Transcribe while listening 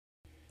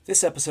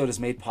This episode is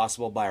made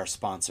possible by our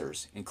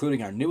sponsors,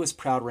 including our newest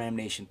Proud Ram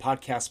Nation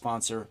podcast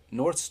sponsor,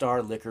 North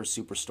Star Liquor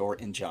Superstore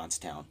in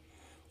Johnstown.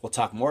 We'll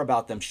talk more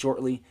about them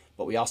shortly,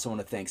 but we also want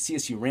to thank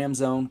CSU Ram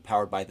Zone,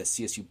 powered by the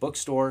CSU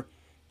Bookstore,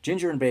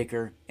 Ginger and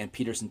Baker, and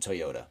Peterson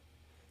Toyota.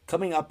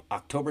 Coming up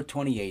October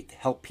 28th,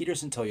 help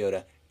Peterson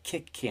Toyota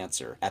kick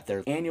cancer at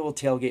their annual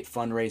tailgate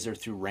fundraiser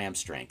through Ram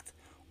Strength.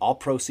 All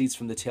proceeds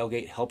from the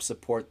tailgate help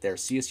support their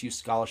CSU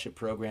scholarship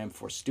program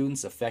for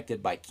students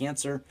affected by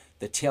cancer.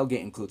 The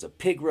tailgate includes a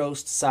pig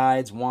roast,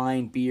 sides,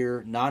 wine,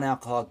 beer,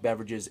 non-alcoholic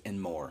beverages, and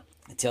more.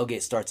 The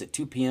tailgate starts at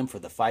 2 p.m. for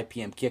the 5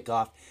 p.m.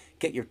 kickoff.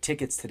 Get your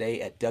tickets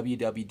today at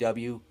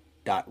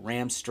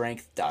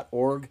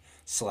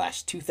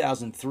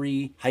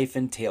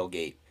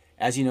www.ramstrength.org/2003-tailgate.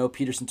 As you know,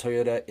 Peterson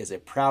Toyota is a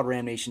proud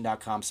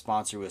RamNation.com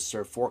sponsor who has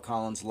served Fort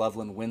Collins,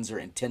 Loveland, Windsor,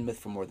 and Tinmouth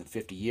for more than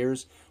 50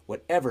 years.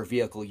 Whatever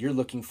vehicle you're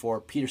looking for,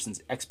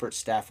 Peterson's expert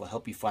staff will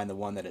help you find the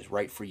one that is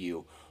right for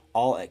you,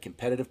 all at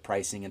competitive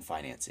pricing and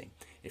financing.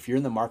 If you're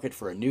in the market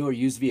for a new or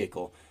used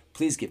vehicle,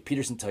 please give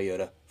Peterson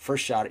Toyota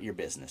first shot at your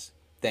business.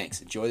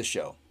 Thanks. Enjoy the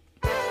show.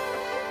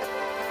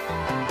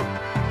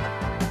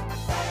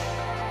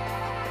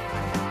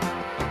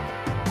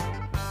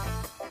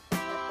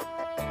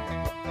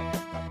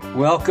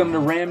 Welcome to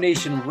Ram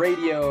Nation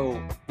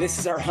Radio. This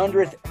is our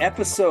 100th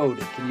episode.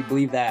 Can you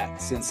believe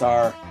that? Since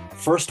our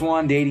first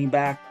one dating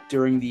back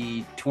during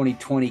the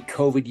 2020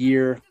 COVID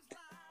year.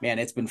 Man,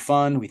 it's been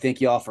fun. We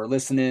thank you all for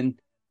listening.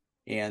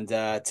 And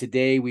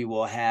today we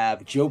will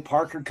have Joe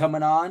Parker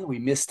coming on. We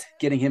missed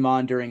getting him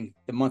on during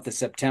the month of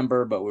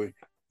September, but we're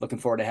looking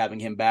forward to having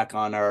him back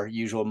on our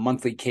usual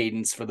monthly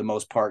cadence for the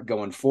most part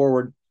going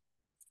forward.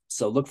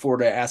 So look forward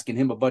to asking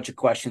him a bunch of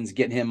questions,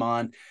 getting him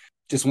on.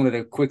 Just wanted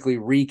to quickly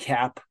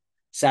recap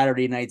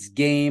Saturday night's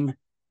game.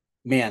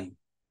 Man,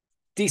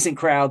 decent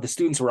crowd. The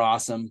students were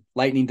awesome.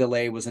 Lightning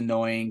delay was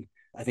annoying.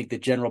 I think the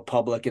general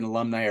public and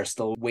alumni are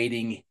still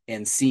waiting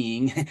and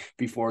seeing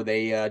before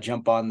they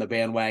jump on the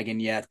bandwagon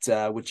yet,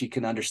 which you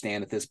can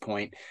understand at this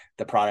point.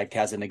 The product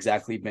hasn't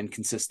exactly been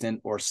consistent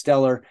or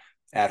stellar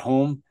at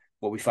home.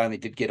 Well, we finally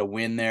did get a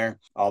win there,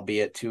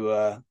 albeit to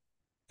a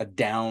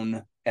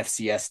down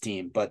FCS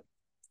team, but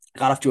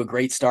got off to a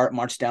great start,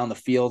 marched down the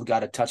field,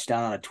 got a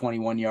touchdown on a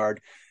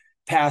 21-yard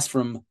pass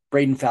from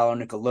Braden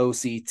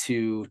Fowler-Nicolosi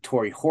to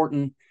Torrey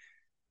Horton.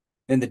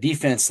 Then the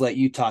defense let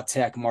Utah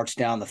Tech march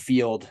down the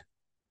field,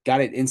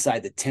 got it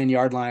inside the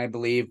 10-yard line, I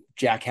believe.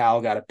 Jack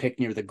Howell got a pick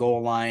near the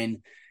goal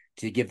line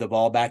to give the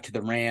ball back to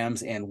the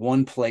Rams. And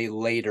one play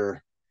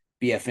later,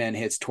 BFN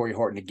hits Torrey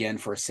Horton again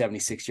for a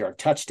 76-yard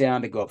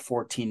touchdown to go up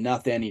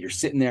 14-0. And you're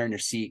sitting there in your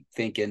seat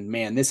thinking,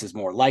 man, this is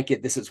more like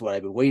it. This is what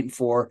I've been waiting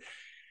for.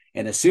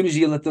 And as soon as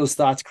you let those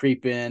thoughts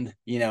creep in,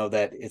 you know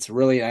that it's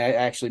really, I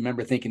actually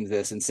remember thinking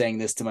this and saying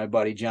this to my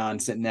buddy John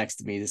sitting next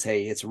to me, this,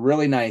 hey, it's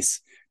really nice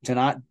to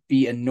not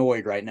be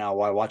annoyed right now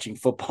while watching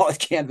football at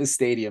Kansas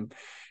Stadium.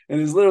 And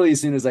it was literally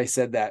as soon as I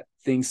said that,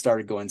 things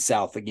started going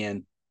south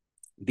again.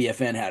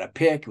 BFN had a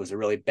pick. It was a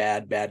really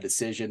bad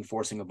decision,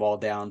 forcing the ball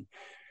down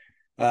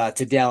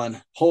to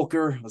Dallin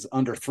Holker. It was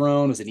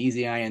underthrown. It was an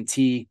easy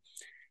INT.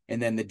 And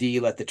then the D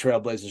let the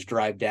Trailblazers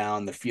drive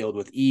down the field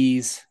with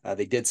ease.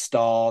 They did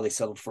stall. They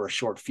settled for a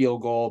short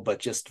field goal, but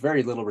just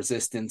very little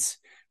resistance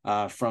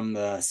from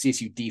the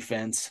CSU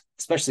defense,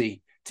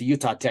 especially to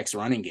Utah Tech's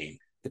running game.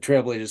 The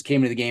Trailblazers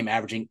came into the game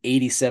averaging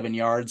 87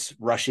 yards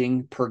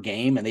rushing per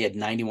game, and they had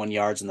 91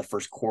 yards in the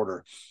first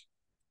quarter.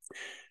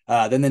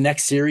 Then the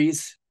next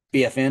series,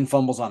 BFN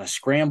fumbles on a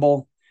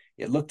scramble.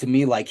 It looked to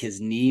me like his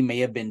knee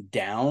may have been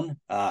down.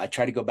 I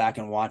tried to go back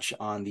and watch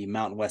on the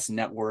Mountain West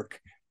Network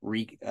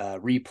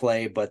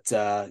replay, but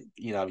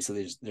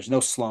obviously there's no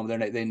slow. They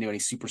didn't do any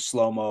super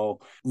slow-mo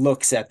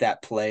looks at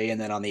that play,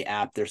 and then on the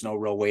app there's no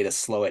real way to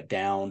slow it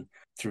down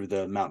through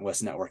the Mountain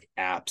West Network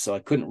app, so I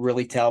couldn't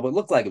really tell, but it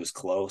looked like it was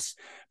close.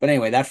 But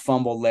anyway, that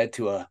fumble led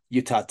to a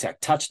Utah Tech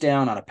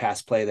touchdown on a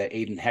pass play that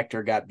Aiden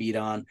Hector got beat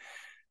on.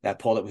 That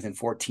pulled it within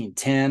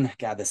 14-10.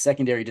 God, the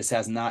secondary just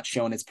has not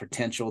shown its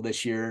potential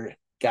this year.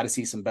 Got to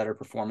see some better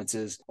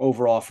performances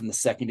overall from the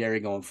secondary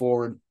going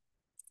forward.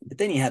 But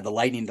then you had the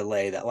lightning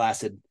delay that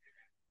lasted,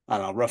 I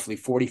don't know, roughly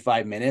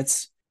 45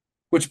 minutes,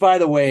 which, by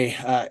the way,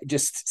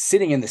 just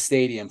sitting in the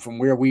stadium from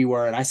where we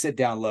were, and I sit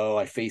down low,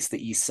 I face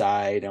the east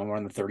side, and we're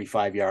on the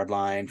 35-yard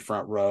line,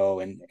 front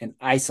row, and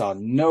I saw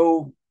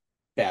no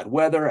bad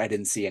weather. I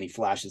didn't see any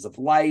flashes of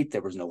light.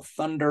 There was no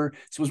thunder.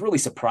 So it was really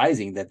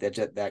surprising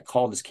that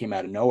call just came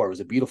out of nowhere. It was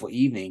a beautiful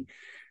evening.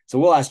 So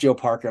we'll ask Joe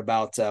Parker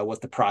about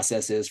what the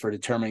process is for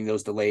determining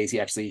those delays.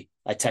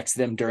 I texted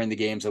him during the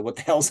game, so what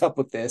the hell's up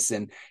with this?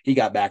 And he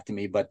got back to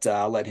me, but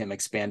I'll let him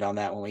expand on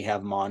that when we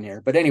have him on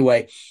here. But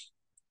anyway,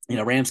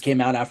 Rams came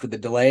out after the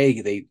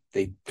delay.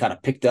 They kind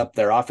of picked up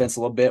their offense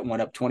a little bit,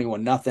 went up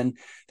 21-0.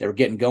 They were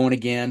getting going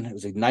again. It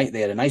was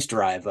they had a nice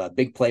drive, a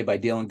big play by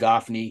Dylan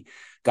Goffney.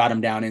 Got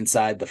him down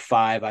inside the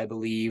 5, I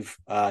believe.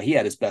 He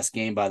had his best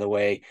game, by the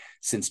way,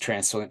 since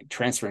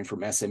transferring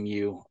from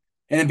SMU.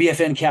 And then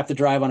BFN capped the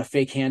drive on a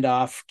fake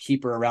handoff,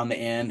 keeper around the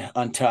end,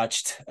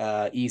 untouched,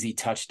 easy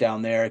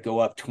touchdown there, go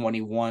up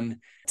 21-10.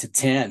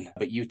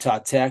 But Utah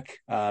Tech,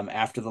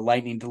 after the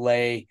lightning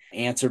delay,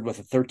 answered with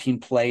a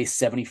 13-play,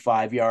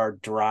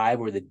 75-yard drive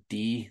where the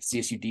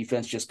CSU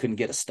defense just couldn't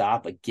get a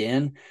stop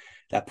again.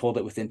 That pulled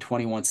it within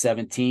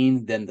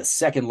 21-17. Then the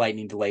second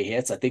lightning delay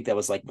hits. I think that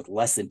was like with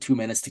less than 2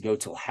 minutes to go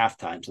till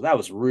halftime. So that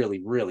was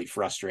really, really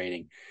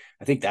frustrating.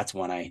 I think that's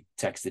when I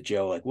texted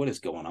Joe, like, what is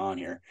going on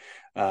here?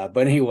 But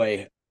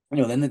anyway,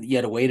 then you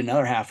had to wait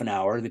another half an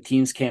hour. The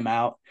teams came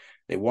out,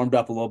 they warmed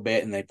up a little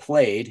bit, and they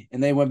played,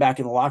 and they went back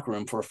in the locker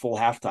room for a full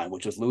halftime,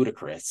 which was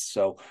ludicrous.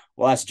 So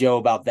we'll ask Joe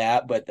about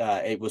that, but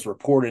it was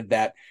reported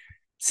that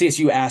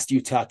CSU asked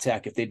Utah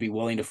Tech if they'd be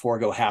willing to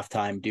forego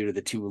halftime due to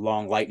the 2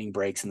 long lightning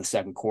breaks in the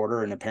second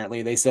quarter, and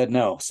apparently they said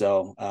no.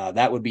 So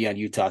that would be on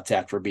Utah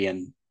Tech for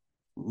being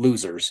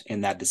losers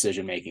in that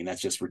decision-making.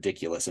 That's just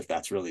ridiculous if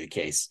that's really the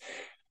case.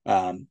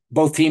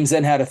 Both teams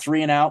then had a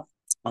 3-and-out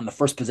on the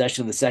first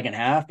possession of the second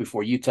half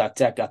before Utah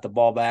Tech got the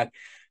ball back,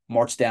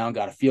 marched down,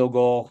 got a field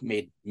goal,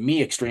 made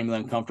me extremely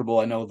uncomfortable.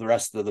 I know the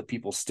rest of the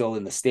people still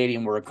in the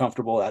stadium were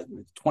uncomfortable at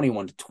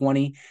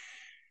 21-20.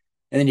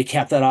 And then you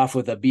cap that off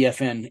with a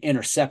BFN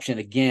interception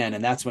again,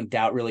 and that's when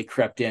doubt really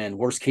crept in.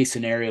 Worst case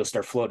scenarios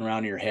start floating around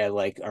in your head,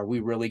 like, are we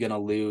really going to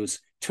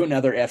lose to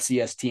another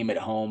FCS team at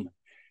home?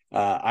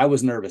 I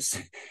was nervous.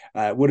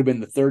 It would have been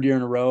the third year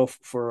in a row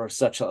for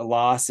such a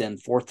loss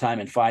and fourth time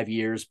in 5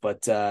 years.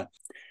 But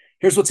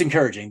here's what's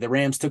encouraging. The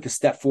Rams took a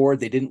step forward.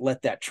 They didn't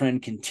let that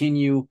trend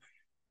continue.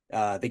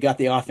 They got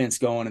the offense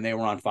going, and they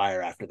were on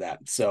fire after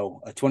that. So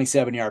a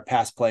 27-yard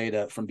pass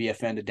play from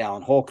BFN to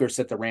Dallin Holker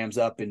set the Rams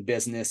up in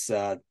business.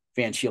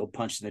 Van Shield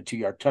punched in a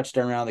 2-yard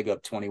touchdown round. They go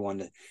up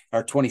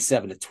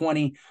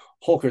 27-20.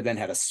 Holker then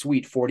had a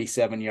sweet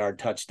 47-yard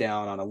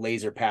touchdown on a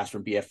laser pass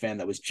from BFN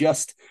that was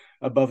just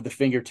above the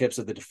fingertips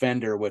of the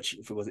defender, which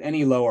if it was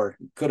any lower,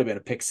 could have been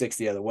a pick six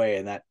the other way.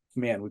 And that,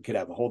 man, we could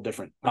have a whole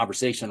different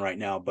conversation right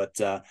now. But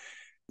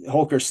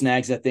Holker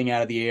snags that thing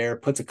out of the air,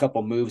 puts a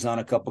couple moves on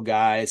a couple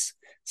guys,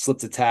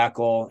 slips a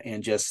tackle,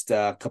 and just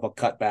a couple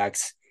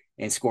cutbacks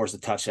and scores a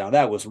touchdown.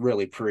 That was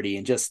really pretty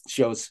and just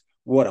shows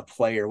what a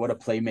player, what a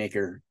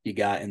playmaker you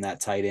got in that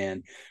tight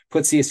end.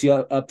 Put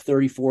CSU up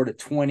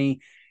 34-20,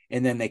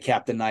 and then they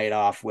capped the night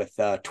off with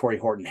Torrey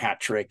Horton hat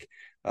trick,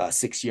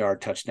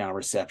 6-yard touchdown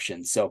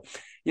reception. So,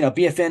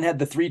 BFN had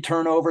the 3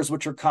 turnovers,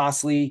 which are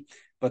costly,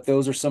 but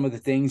those are some of the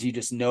things you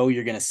just know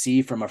you're going to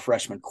see from a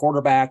freshman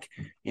quarterback.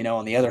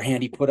 On the other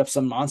hand, he put up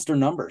some monster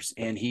numbers,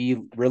 and he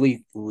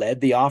really led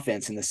the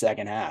offense in the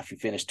second half. He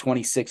finished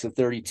 26 of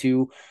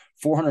 32,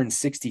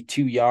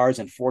 462 yards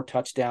and 4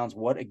 touchdowns.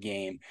 What a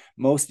game.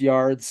 Most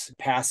yards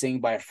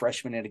passing by a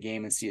freshman in a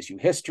game in CSU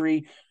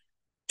history.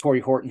 Torrey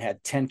Horton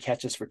had 10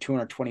 catches for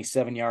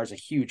 227 yards, a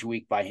huge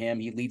week by him.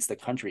 He leads the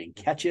country in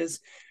catches.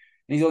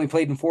 And he's only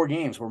played in 4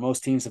 games where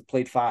most teams have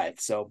played 5.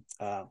 So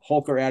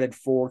Holker added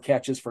 4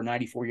 catches for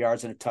 94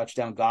 yards and a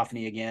touchdown.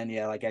 Goffney again,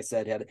 like I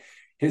said, had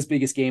his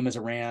biggest game as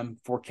a Ram,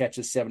 4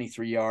 catches,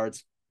 73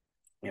 yards.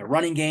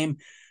 Running game,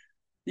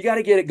 you got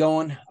to get it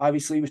going.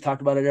 Obviously, we've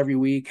talked about it every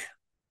week.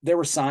 There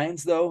were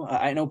signs, though.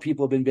 I know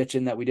people have been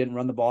bitching that we didn't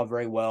run the ball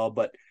very well,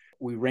 but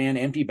we ran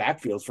empty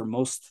backfields for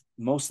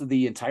most of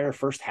the entire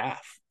first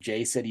half.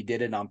 Jay said he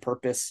did it on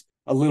purpose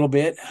a little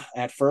bit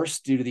at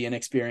first due to the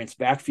inexperienced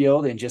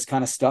backfield and just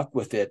kind of stuck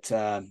with it.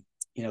 The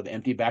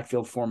empty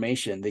backfield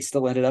formation. They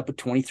still ended up with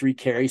 23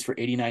 carries for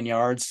 89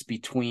 yards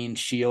between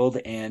Shield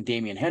and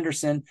Damian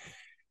Henderson,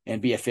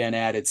 and BFN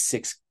added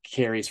 6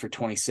 carries for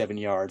 27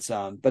 yards.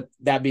 But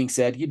that being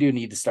said, you do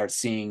need to start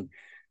seeing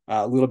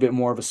a little bit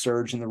more of a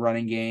surge in the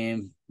running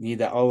game. You need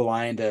the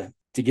O-line to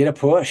get a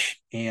push.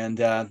 And,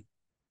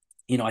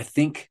 I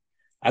think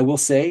I will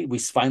say we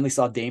finally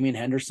saw Damian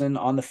Henderson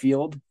on the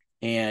field,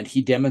 and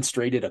he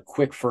demonstrated a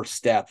quick first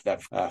step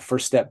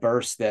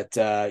burst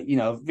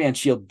that, Van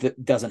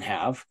Shield doesn't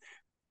have.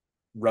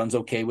 Runs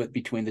okay with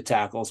between the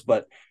tackles,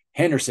 but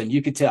Henderson,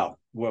 you could tell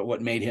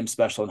what made him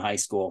special in high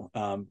school.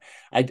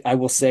 I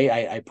will say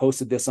I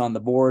posted this on the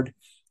board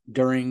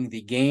during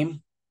the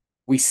game.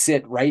 We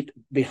sit right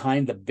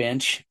behind the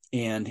bench,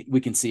 and we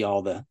can see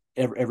all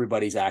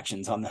everybody's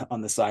actions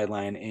on the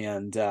sideline.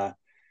 And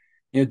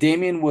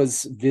Damian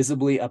was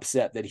visibly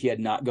upset that he had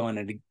not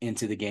gone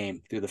into the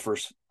game through the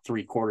first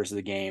 3 quarters of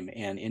the game,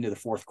 and into the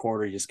fourth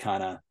quarter, he just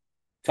kind of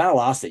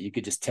lost it. You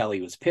could just tell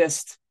he was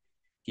pissed.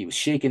 He was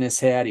shaking his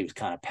head. He was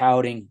kind of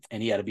pouting,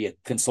 and he had to be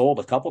consoled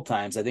a couple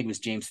times. I think it was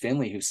James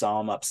Finley who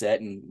saw him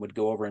upset and would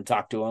go over and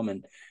talk to him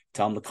and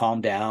tell him to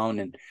calm down.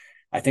 And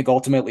I think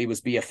ultimately it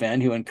was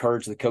BFN who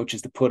encouraged the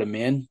coaches to put him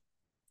in,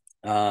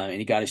 and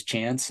he got his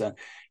chance.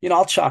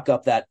 I'll chalk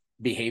up that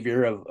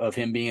behavior of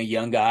him being a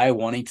young guy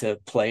wanting to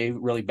play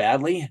really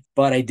badly,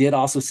 but I did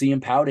also see him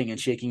pouting and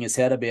shaking his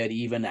head a bit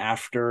even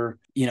after,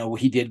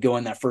 he did go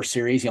in that first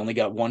series. He only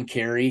got 1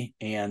 carry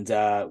and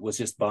was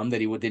just bummed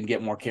that he didn't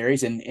get more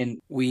carries.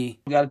 And we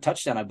got a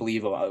touchdown, I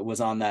believe,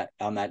 was on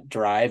that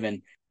drive,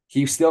 and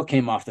he still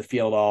came off the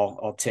field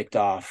all ticked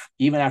off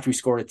even after we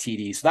scored a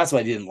TD. So that's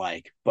what I didn't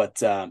like.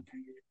 But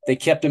they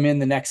kept him in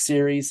the next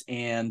series,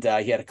 and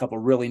he had a couple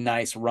really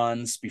nice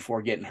runs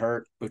before getting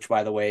hurt, which,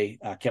 by the way,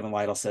 Kevin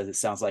Lytle says it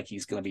sounds like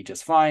he's going to be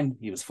just fine.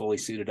 He was fully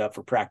suited up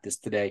for practice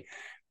today.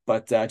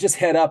 But just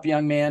head up,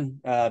 young man.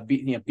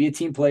 Be a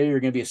team player. You're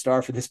going to be a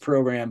star for this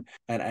program,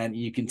 and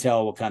you can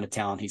tell what kind of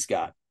talent he's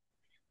got.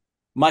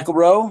 Michael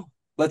Rowe,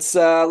 let's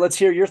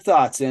hear your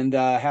thoughts, and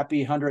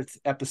happy 100th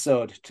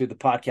episode to the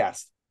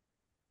podcast.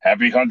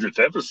 Happy 100th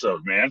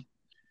episode, man.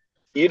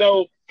 You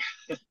know,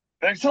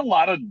 there's a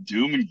lot of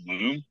doom and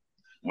gloom,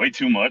 way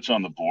too much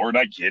on the board.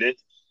 I get it.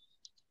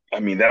 I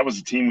mean, that was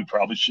a team we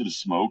probably should have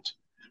smoked.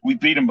 We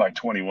beat them by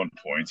 21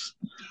 points.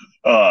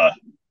 Uh,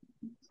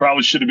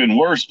 Probably should have been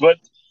worse. But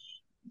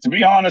to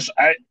be honest,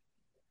 I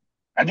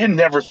didn't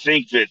ever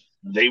think that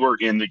they were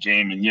in the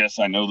game. And yes,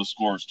 I know the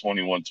score is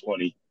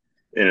 21-20.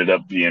 Ended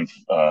up being,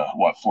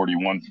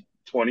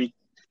 41-20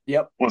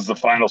 Yep. was the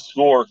final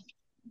score.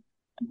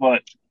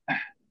 But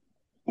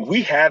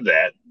we had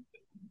that.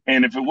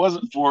 And if it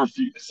wasn't for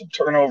some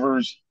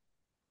turnovers,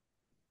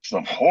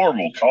 some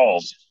horrible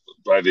calls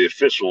by the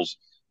officials,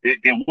 it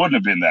wouldn't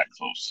have been that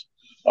close.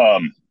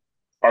 Um,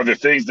 are there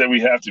things that we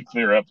have to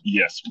clear up?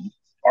 Yes.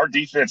 Our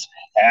defense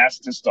has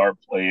to start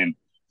playing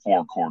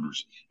four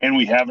quarters, and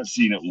we haven't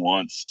seen it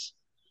once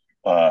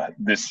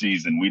this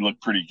season. We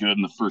looked pretty good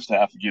in the first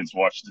half against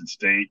Washington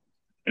State,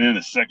 and in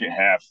the second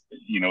half,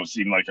 it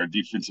seemed like our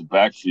defensive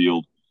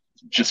backfield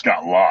just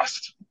got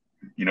lost.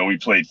 We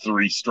played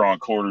three strong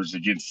quarters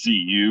against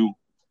CU,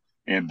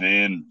 and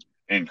then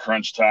in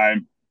crunch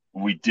time,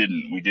 we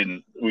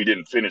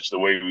didn't finish the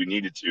way we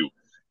needed to.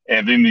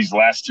 And then these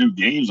last two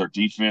games, our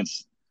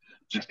defense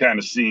just kind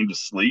of seemed to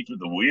sleep at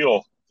the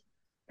wheel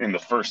in the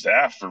first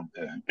half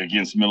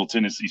against Middle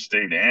Tennessee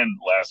State and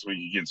last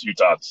week against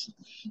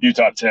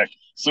Utah Tech.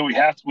 So we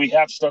have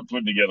to start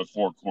putting together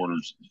four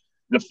quarters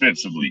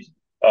defensively.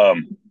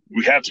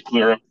 We have to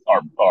clear up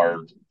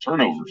our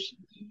turnovers.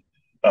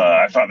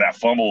 I thought that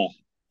fumble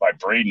by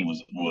Braden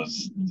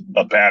was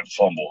a bad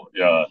fumble.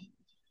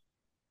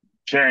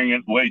 Carrying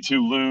it way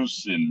too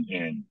loose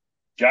and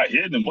got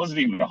hit, and it wasn't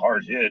even a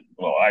hard hit.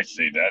 Well, I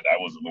say that. I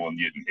wasn't the one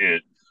getting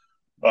hit.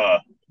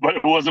 But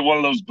it wasn't one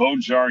of those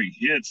bone-jarring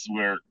hits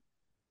where,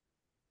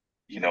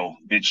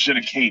 it should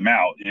have came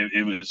out.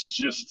 It was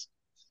just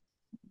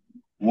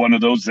one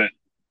of those that,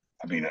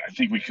 I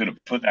think we could have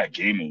put that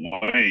game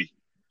away.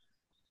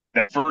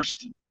 That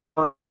first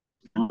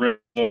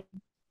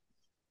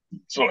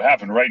so it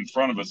happened right in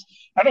front of us.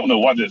 I don't know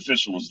what the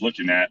official was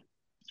looking at.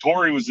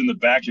 Torrey was in the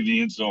back of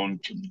the end zone,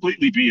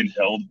 completely being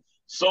held,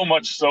 so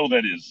much so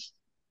that his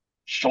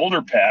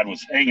shoulder pad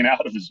was hanging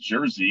out of his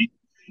jersey.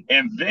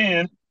 And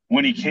then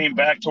when he came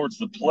back towards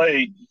the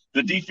play,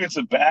 the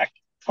defensive back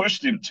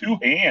pushed him two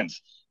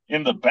hands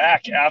in the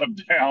back out of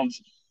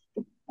bounds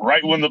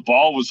right when the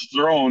ball was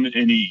thrown,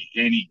 and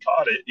he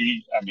caught it.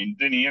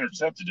 Then he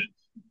intercepted it.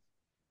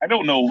 I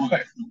don't know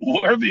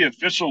where the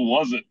official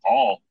was at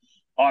all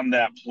on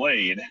that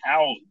play and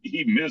how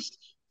he missed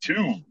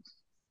two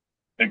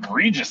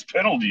egregious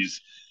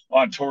penalties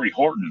on Torrey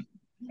Horton.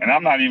 And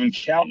I'm not even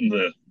counting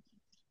the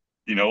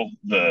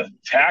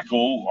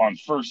tackle on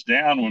first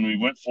down when we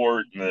went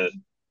for it,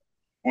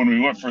 when we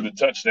went for the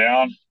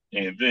touchdown,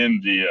 and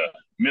then the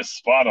missed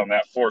spot on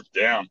that fourth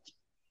down.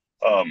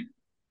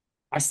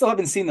 I still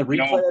haven't seen the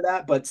replay of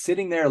that, but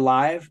sitting there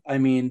live,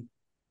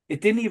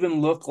 it didn't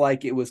even look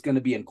like it was going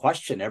to be in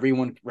question.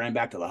 Everyone ran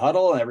back to the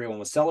huddle, and everyone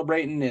was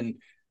celebrating, and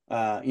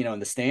in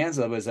the stands,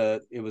 it was a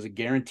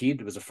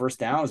guaranteed. It was a first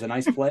down. It was a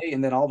nice play,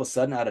 and then all of a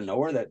sudden, out of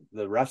nowhere, that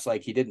the refs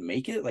like he didn't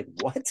make it. Like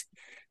what?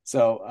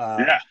 So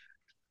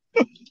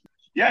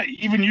yeah.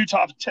 Even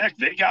Utah Tech,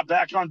 they got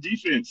back on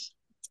defense.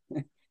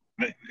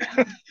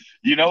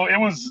 It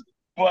was.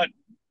 But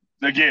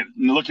again,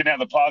 looking at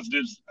the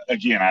positives,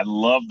 again, I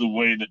love the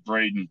way that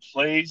Braden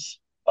plays.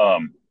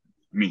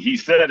 He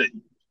said it.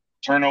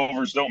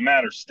 Turnovers don't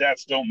matter.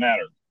 Stats don't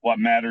matter. What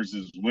matters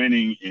is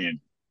winning, and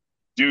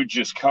dude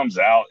just comes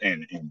out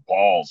and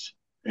balls,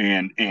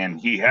 and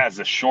he has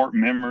a short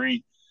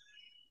memory,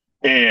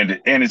 and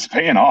it's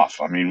paying off.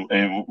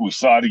 And we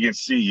saw it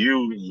against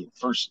CU.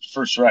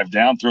 First drive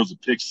down, throws a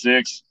pick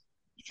six,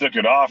 took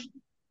it off,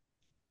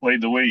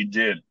 played the way he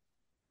did.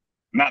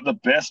 Not the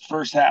best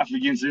first half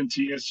against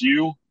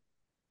MTSU,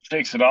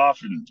 takes it off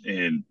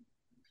and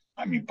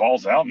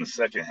balls out in the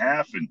second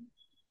half, and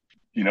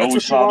that's we what you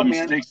saw want, the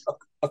man. mistakes.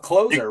 A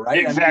closer,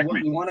 right? Exactly.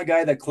 You want a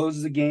guy that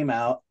closes a game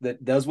out,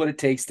 that does what it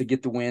takes to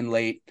get the win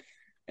late.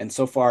 And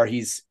so far,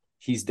 he's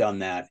done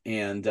that.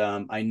 And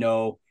I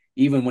know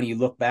even when you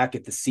look back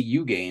at the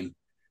CU game,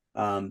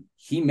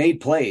 he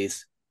made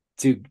plays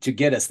to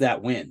get us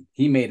that win.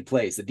 He made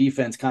plays. The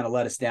defense kind of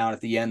let us down at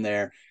the end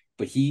there,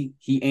 but he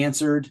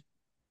answered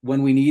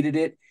when we needed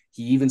it.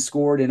 He even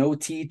scored an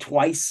OT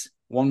twice.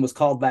 One was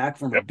called back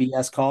from a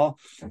BS call,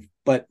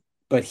 but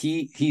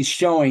he's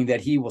showing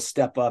that he will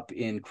step up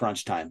in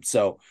crunch time.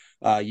 So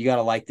you got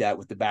to like that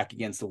with the back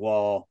against the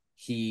wall.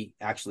 He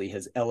actually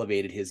has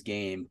elevated his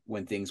game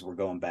when things were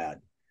going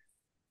bad.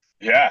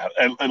 Yeah,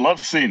 I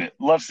love seeing it.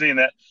 Love seeing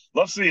that.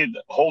 Love seeing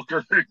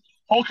Holker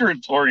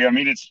and Torrey.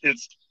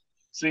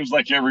 seems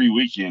like every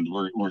weekend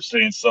we're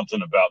saying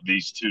something about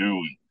these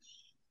two,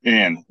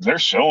 and they're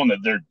showing that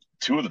they're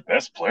two of the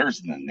best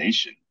players in the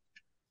nation.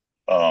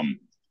 Um,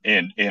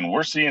 and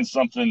we're seeing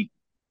something.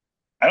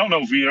 I don't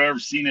know if we've ever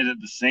seen it at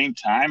the same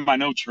time. I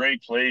know Trey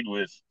played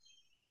with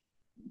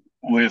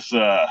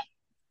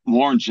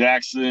Lauren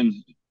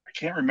Jackson. I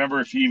can't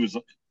remember if he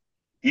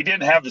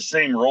didn't have the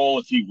same role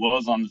if he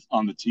was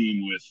on the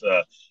team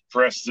with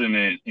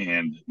Preston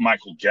and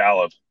Michael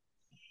Gallup.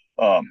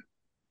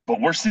 But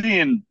we're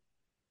seeing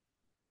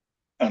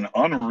an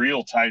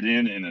unreal tight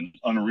end and an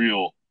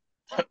unreal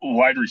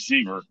wide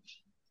receiver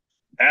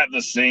at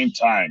the same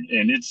time,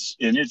 and it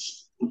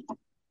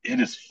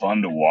is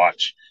fun to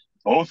watch.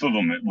 Both of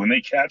them, when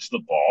they catch the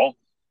ball,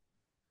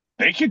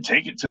 they can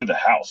take it to the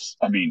house.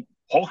 I mean,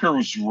 Holker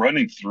was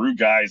running through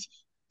guys,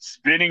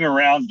 spinning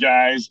around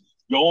guys,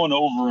 going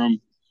over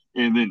them,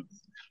 and then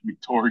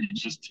Tori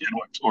just did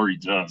what Tori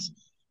does.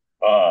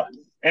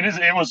 And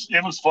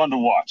it was fun to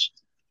watch.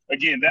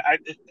 Again,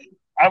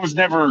 I was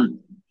never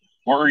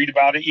worried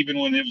about it, even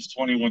when it was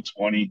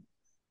 21-20.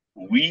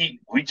 We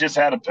just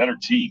had a better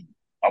team,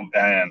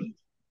 and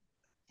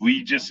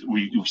we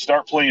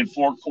start playing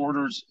four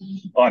quarters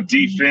on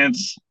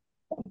defense,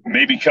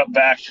 maybe cut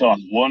back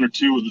on one or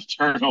two of the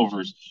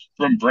turnovers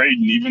from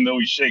Braden, even though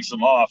he shakes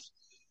them off.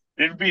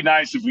 It'd be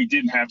nice if we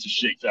didn't have to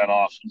shake that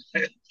off.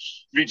 If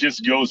he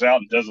just goes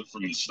out and does it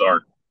from the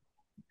start.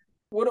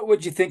 What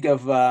would you think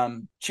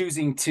of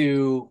choosing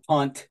to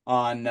punt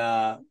on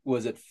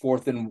was it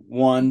 4th and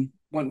 1?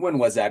 When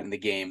was that in the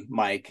game,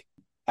 Mike?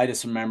 I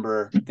just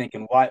remember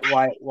thinking, why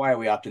are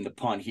we opting to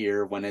punt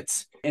here when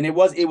it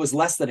was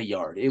less than a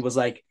yard. It was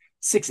like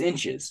 6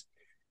 inches.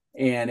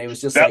 And it was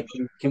just like,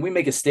 can we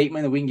make a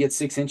statement that we can get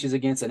 6 inches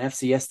against an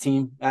FCS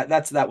team?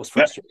 That was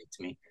frustrating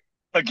to me.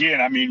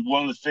 Again, I mean,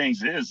 one of the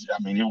things is,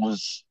 I mean,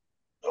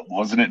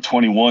 wasn't it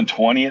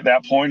 21-20 at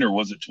that point, or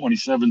was it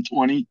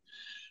 27-20?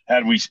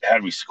 Had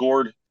we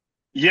scored?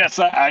 Yes,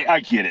 I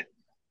get it.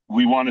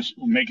 We want to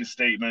make a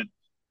statement.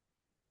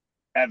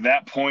 At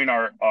that point,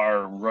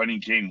 our running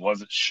game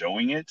wasn't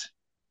showing it.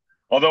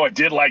 Although I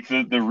did like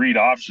the read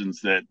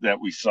options that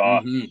we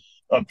saw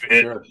a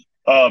bit. Sure.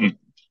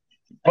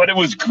 But it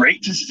was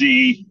great to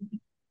see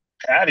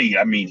Patty.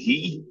 I mean,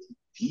 he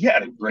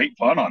had a great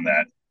punt on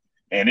that,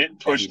 and it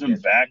pushed him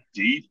back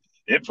deep.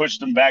 It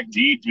pushed him back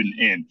deep,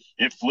 and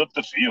it flipped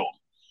the field.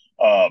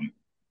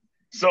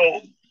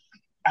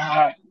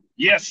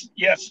 Yes,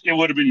 it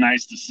would have been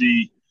nice to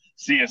see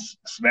us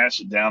smash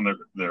it down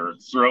their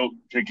throat,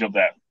 pick up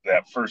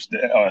that first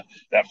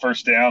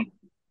down.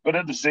 But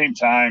at the same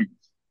time,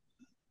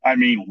 I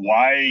mean,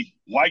 why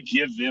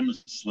give them a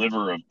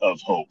sliver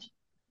of hope?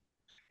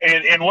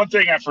 And one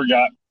thing I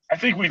forgot, I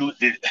think we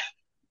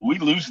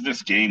lose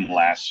this game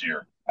last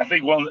year. I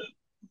think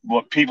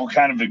what people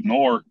kind of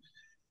ignore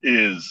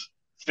is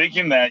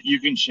thinking that you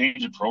can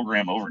change a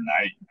program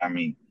overnight. I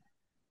mean,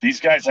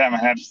 these guys haven't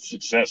had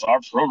success. Our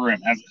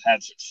program hasn't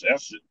had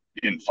success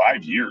in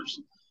 5 years.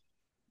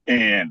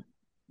 And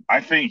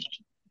I think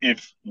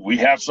if we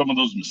have some of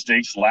those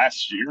mistakes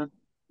last year,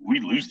 we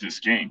lose this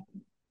game.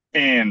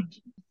 And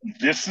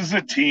this is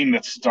a team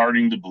that's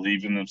starting to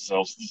believe in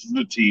themselves. This is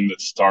a team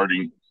that's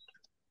starting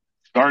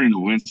to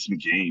win some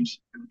games.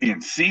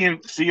 And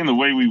seeing the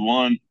way we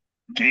won,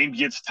 game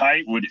gets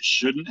tight when it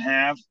shouldn't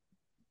have.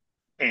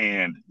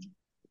 And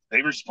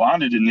they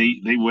responded, and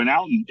they went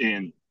out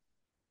and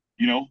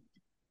you know,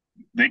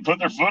 they put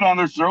their foot on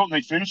their throat and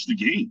they finished the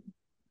game.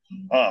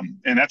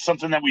 And that's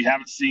something that we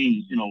haven't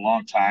seen in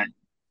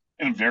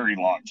a very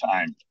long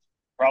time,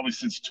 probably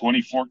since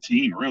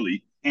 2014,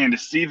 really. And to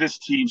see this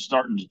team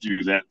starting to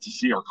do that, to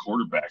see our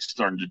quarterbacks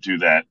starting to do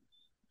that,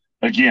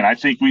 again, I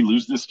think we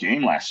lose this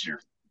game last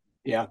year.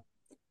 Yeah,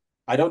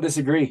 I don't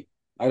disagree.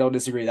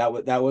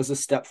 That was a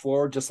step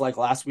forward, just like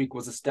last week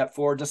was a step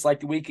forward, just like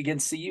the week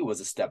against CU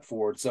was a step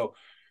forward. So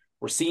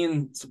we're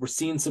seeing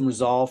some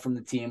resolve from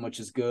the team, which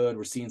is good.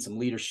 We're seeing some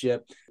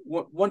leadership.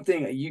 One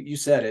thing you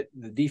said it,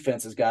 the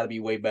defense has got to be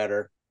way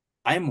better.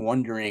 I'm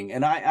wondering,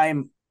 and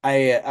I'm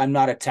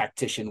not a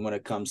tactician when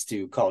it comes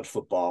to college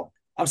football.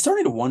 I'm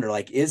starting to wonder,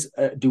 like,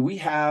 do we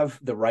have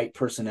the right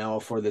personnel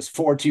for this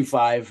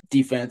 4-2-5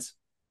 defense?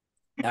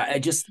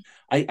 I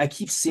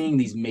keep seeing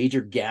these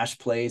major gash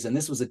plays, and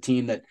this was a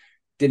team that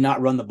did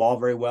not run the ball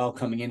very well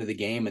coming into the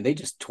game, and they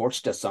just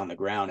torched us on the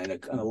ground.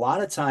 And a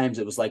lot of times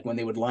it was like when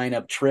they would line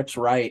up trips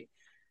right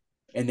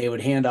and they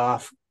would hand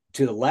off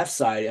to the left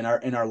side, and our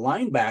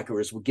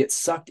linebackers would get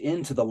sucked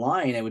into the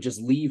line and would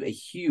just leave a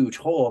huge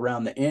hole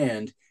around the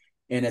end.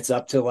 And it's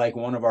up to like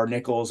one of our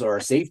nickels or our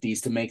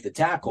safeties to make the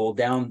tackle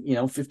down,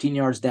 15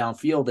 yards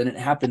downfield. And it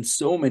happens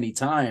so many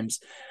times.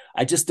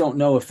 I just don't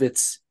know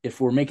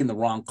if we're making the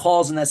wrong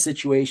calls in that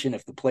situation,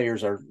 if the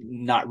players are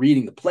not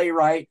reading the play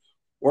right,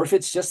 or if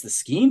it's just the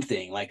scheme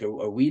thing. Like,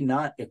 are we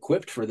not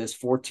equipped for this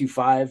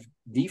 4-2-5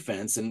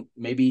 defense? And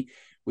maybe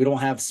we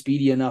don't have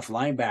speedy enough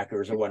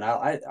linebackers or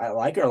whatnot. I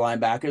like our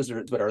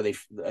linebackers, but are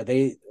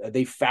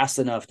they fast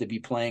enough to be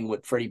playing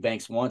what Freddie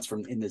Banks wants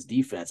in this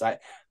defense? I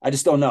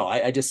just don't know.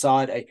 I just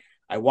saw it.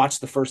 I watched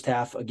the first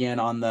half again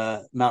on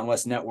the Mountain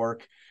West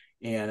Network,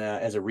 and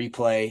as a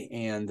replay,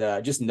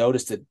 and just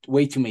noticed it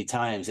way too many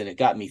times, and it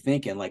got me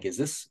thinking, like, is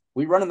this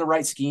we running the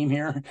right scheme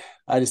here?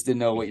 I just didn't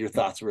know what your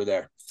thoughts were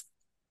there.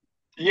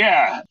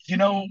 Yeah,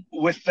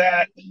 with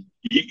that,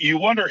 you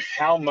wonder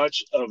how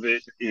much of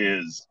it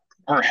is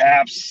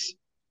perhaps,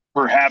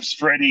 perhaps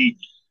Freddie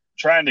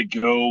trying to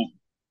go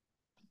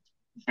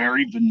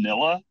very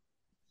vanilla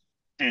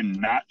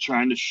and not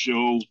trying to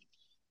show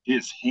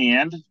his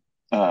hand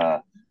uh,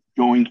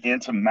 going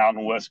into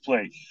Mountain West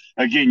play.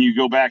 Again, you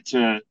go back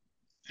to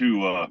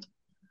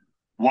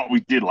what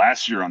we did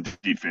last year on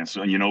defense.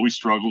 So, we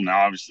struggled now,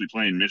 obviously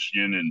playing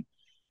Michigan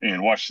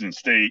and Washington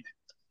State.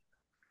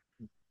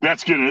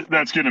 That's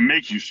gonna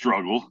make you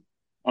struggle.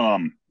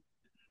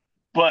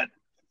 But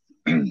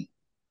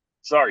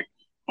sorry,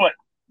 but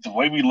the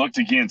way we looked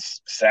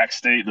against Sac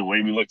State, the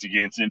way we looked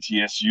against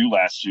NTSU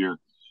last year,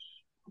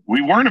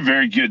 we weren't a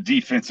very good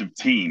defensive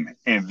team.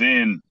 And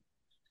then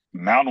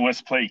Mountain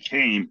West play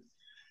came,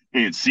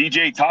 and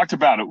CJ talked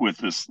about it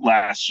with us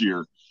last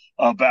year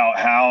about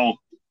how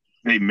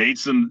they made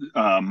some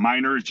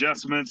minor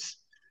adjustments,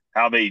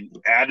 how they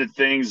added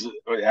things,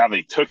 how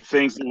they took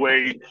things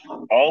away,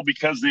 all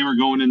because they were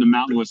going into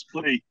Mountain West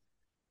play.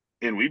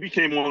 And we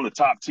became one of the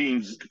top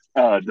teams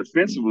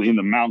defensively in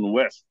the Mountain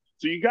West.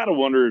 So you got to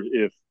wonder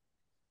if,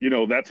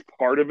 that's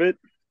part of it.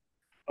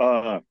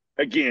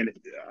 Again,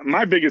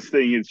 my biggest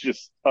thing is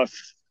just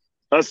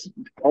us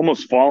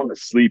almost falling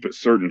asleep at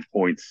certain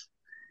points,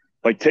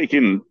 like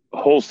taking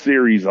whole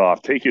series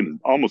off, taking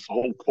almost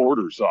whole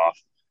quarters off.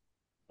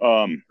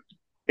 And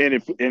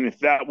if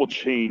that will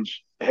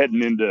change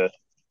heading into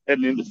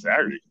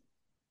Saturday.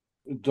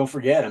 Don't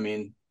forget, I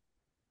mean,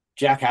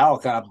 Jack Howell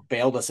kind of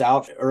bailed us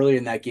out early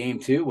in that game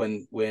too.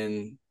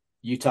 When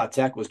Utah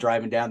Tech was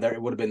driving down there,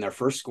 it would have been their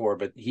first score,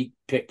 but he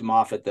picked them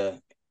off at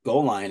the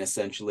goal line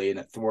essentially, and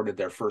it thwarted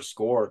their first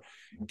score.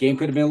 Game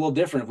could have been a little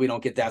different if we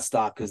don't get that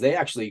stop, because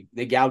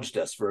they gouged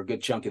us for a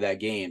good chunk of that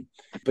game.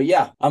 But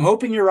yeah, I'm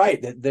hoping you're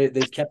right that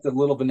they've kept it a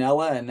little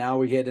vanilla, and now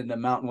we head into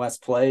Mountain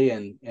West play,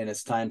 and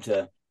it's time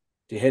to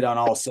hit on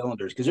all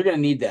cylinders, because you're going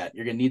to need that.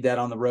 You're going to need that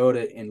on the road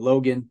in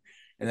Logan,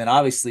 and then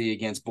obviously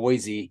against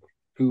Boise,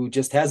 who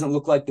just hasn't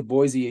looked like the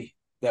Boise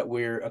that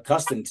we're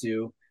accustomed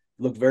to.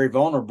 Look very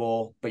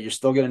vulnerable, but you're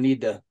still going to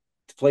need to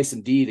play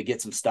some D to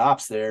get some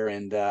stops there.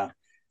 And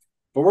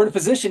but we're in a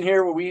position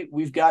here where we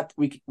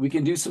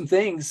can do some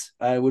things.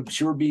 It would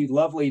sure be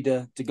lovely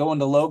to go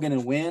into Logan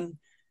and win,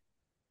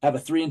 have a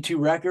 3-2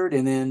 record,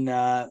 and then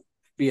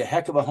be a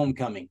heck of a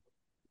homecoming.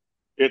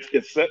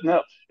 It's setting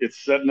up.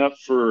 It's setting up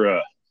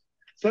for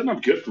setting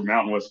up good for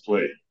Mountain West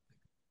play.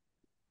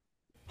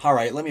 All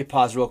right, let me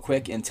pause real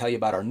quick and tell you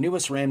about our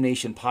newest Ram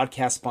Nation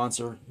podcast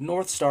sponsor,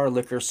 North Star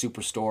Liquor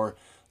Superstore,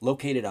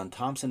 located on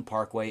Thompson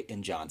Parkway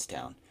in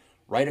Johnstown,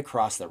 right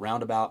across the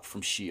roundabout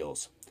from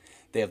Shields.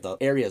 They have the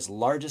area's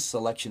largest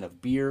selection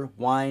of beer,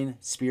 wine,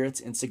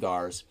 spirits, and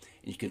cigars,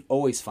 and you can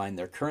always find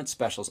their current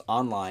specials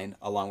online,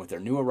 along with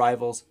their new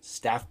arrivals,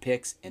 staff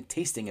picks, and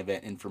tasting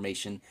event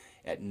information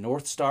at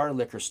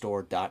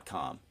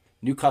northstarliquorstore.com.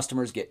 New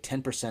customers get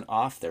 10%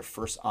 off their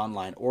first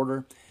online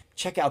order.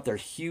 Check out their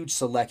huge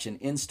selection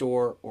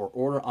in-store or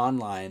order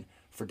online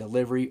for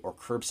delivery or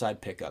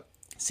curbside pickup.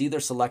 See their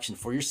selection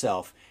for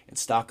yourself and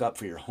stock up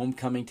for your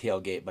homecoming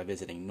tailgate by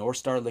visiting North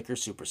Star Liquor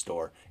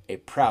Superstore, a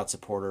proud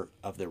supporter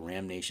of the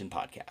Ram Nation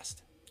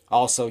podcast.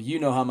 Also, you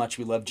know how much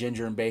we love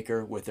Ginger and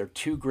Baker with their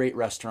 2 great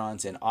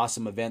restaurants and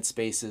awesome event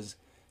spaces.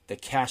 The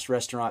Cash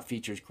restaurant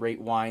features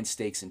great wine,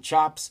 steaks, and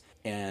chops,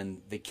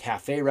 and the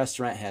Cafe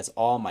restaurant has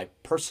all my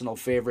personal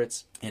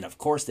favorites. And of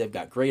course, they've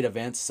got great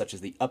events such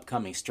as the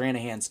upcoming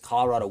Stranahan's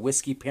Colorado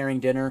Whiskey Pairing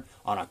Dinner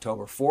on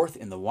October 4th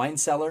in the Wine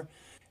Cellar.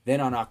 Then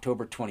on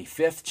October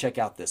 25th, check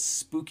out the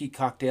Spooky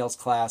Cocktails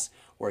class,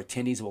 where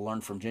attendees will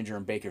learn from Ginger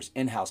and Baker's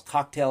in-house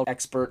cocktail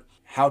expert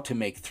how to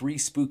make 3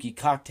 spooky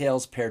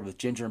cocktails paired with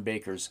Ginger and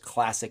Baker's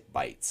classic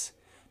bites.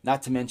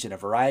 Not to mention a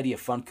variety of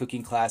fun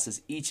cooking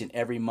classes each and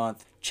every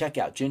month. Check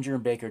out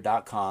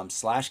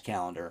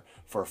gingerandbaker.com/calendar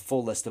for a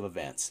full list of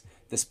events.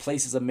 This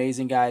place is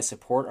amazing, guys.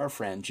 Support our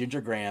friend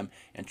Ginger Graham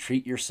and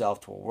treat yourself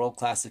to a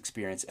world-class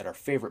experience at our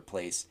favorite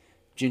place,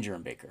 Ginger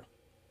and Baker.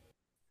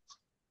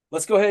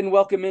 Let's go ahead and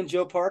welcome in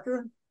Joe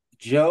Parker.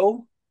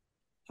 Joe,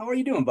 how are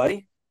you doing,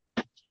 buddy?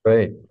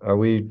 Great.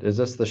 Is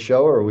this the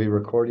show, or are we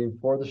recording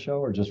for the show,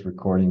 or just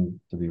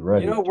recording to be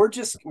ready? We're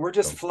just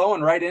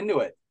flowing right into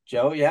it,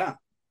 Joe. Yeah.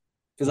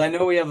 Because I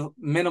know we have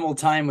minimal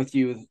time with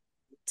you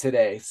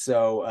today.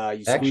 So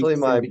actually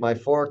my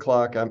 4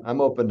 o'clock,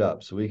 I'm opened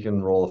up, so we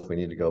can roll if we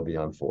need to go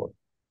beyond 4.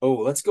 Oh,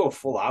 let's go a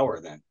full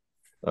hour then.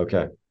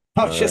 Okay.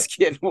 I'm just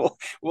kidding.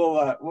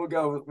 We'll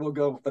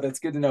go, but it's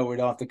good to know we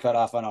don't have to cut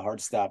off on a hard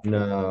stop.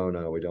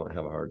 No, we don't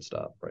have a hard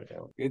stop right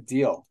now. Good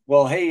deal.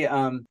 Well, hey,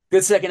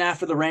 good second half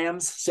for the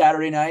Rams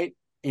Saturday night,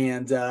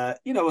 and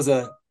we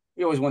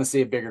always want to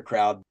see a bigger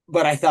crowd,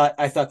 but I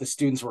thought the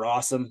students were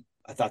awesome.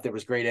 I thought there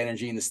was great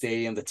energy in the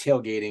stadium. The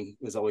tailgating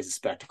was always a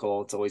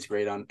spectacle. It's always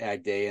great on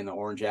Ag Day and the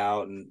Orange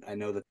Out. And I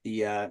know that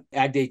the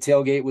Ag Day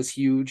tailgate was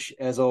huge,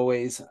 as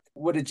always.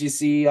 What did you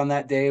see on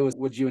that day? What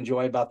did you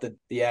enjoy about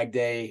the Ag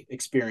Day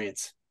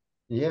experience?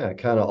 Yeah,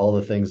 kind of all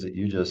the things that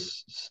you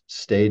just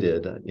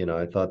stated.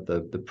 I thought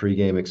the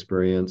pregame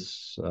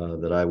experience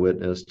that I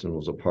witnessed and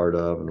was a part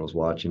of and was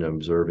watching and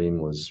observing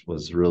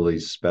was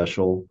really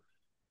special.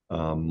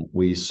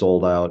 We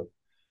sold out.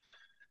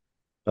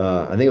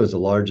 I think it was the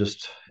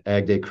largest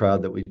Ag Day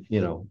crowd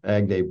that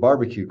Ag Day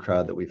barbecue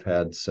crowd that we've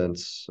had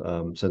since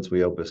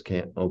we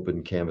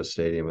opened Canvas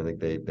Stadium. I think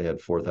they had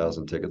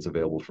 4,000 tickets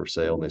available for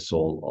sale, and they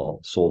sold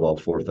all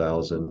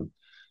 4,000.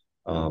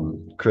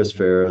 Chris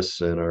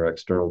Ferris and our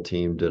external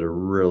team did a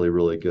really,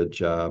 really good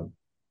job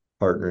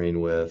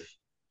partnering with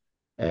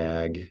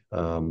Ag,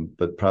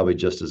 but probably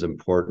just as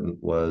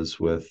important was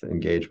with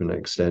Engagement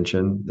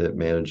Extension that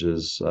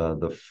manages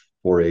the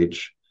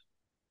 4-H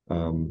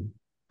um,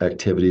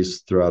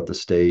 activities throughout the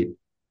state.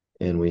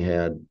 And we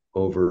had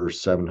over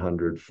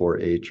 700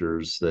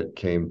 4-Hers that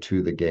came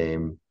to the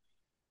game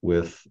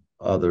with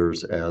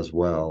others as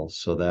well.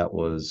 So that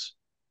was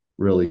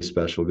really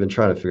special. We've been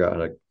trying to figure out how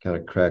to kind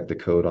of crack the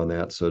code on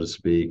that, so to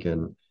speak,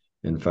 and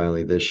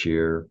finally this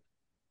year,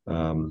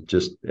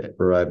 just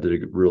arrived at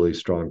a really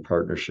strong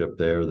partnership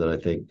there that I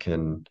think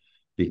can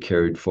be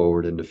carried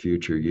forward into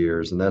future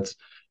years, and that's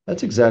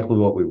exactly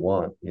what we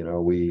want.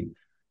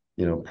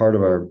 Part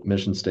of our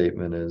mission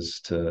statement is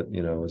to,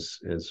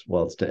 is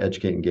well, it's to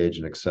educate, engage,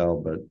 and excel.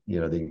 But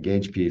the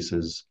engage piece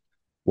is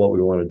what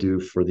we want to do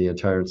for the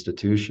entire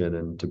institution,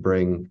 and to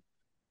bring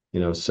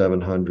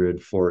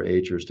 700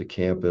 4-Hers to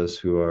campus,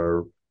 who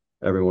are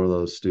every one of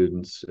those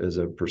students is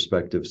a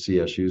prospective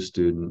CSU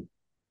student,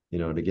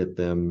 to get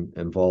them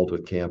involved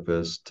with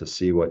campus, to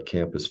see what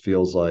campus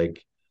feels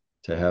like,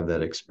 to have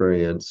that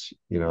experience,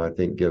 I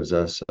think gives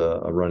us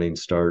a running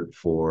start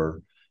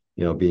for,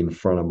 being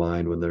front of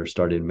mind when they're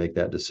starting to make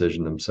that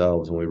decision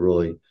themselves. And we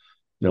really,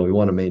 we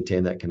want to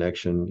maintain that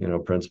connection,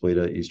 principally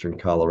to Eastern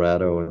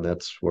Colorado, and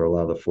that's where a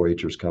lot of the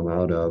 4-Hers come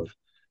out of.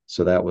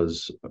 So that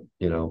was,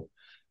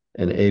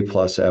 an A+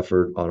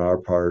 effort on our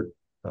part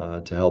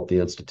to help the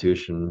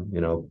institution,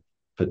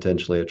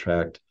 potentially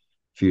attract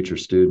future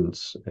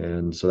students.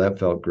 And so that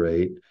felt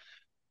great.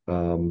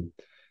 Um,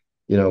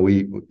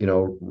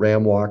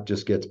 Ram Walk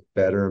just gets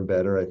better and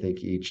better, I think,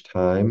 each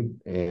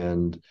time.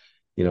 And,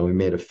 we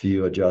made a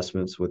few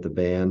adjustments with the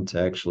band to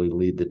actually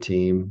lead the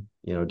team,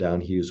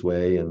 down Hughes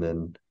Way and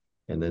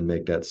then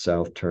make that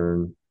south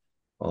turn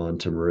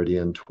onto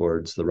Meridian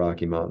towards the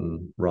Rocky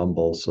Mountain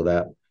Rumble. So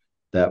that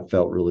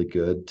felt really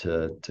good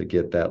to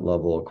get that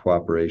level of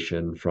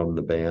cooperation from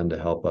the band to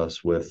help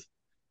us with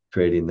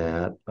creating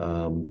that.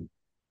 And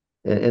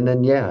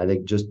then yeah, I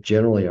think just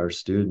generally our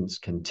students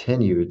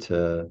continue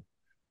to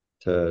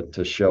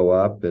show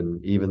up,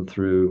 and even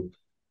through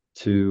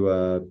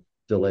to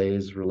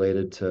delays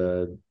related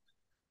to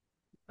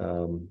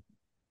um,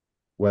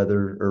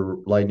 weather or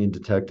lightning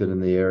detected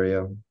in the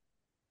area.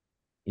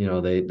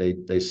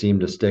 They seem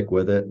to stick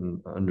with it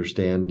and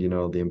understand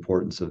the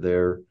importance of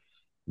their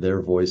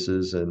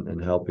voices,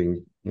 and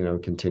helping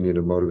continue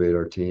to motivate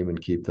our team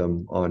and keep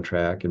them on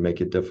track and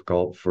make it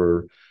difficult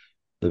for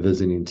the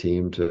visiting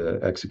team to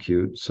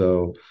execute.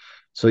 So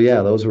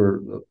yeah, those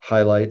were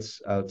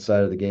highlights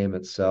outside of the game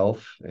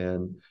itself.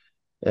 And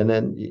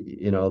then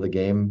the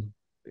game,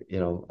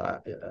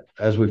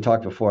 as we've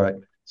talked before,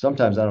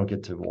 sometimes I don't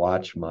get to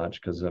watch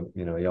much because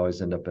you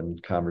always end up in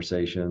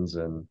conversations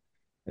and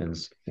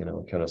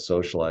kind of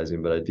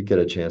socializing. But I did get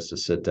a chance to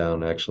sit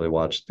down and actually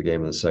watch the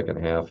game in the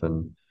second half,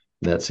 and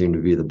that seemed to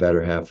be the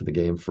better half of the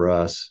game for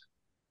us.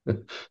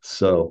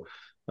 So,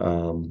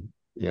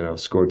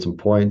 scored some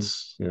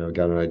points,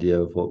 got an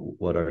idea of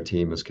what our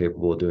team is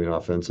capable of doing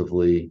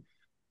offensively.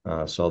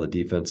 Saw the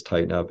defense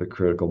tighten up at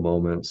critical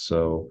moments.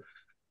 So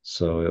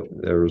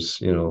there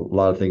was, a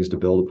lot of things to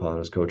build upon,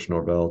 as Coach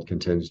Norvell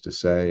continues to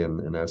say,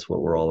 and that's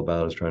what we're all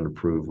about, is trying to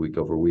prove week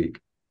over week.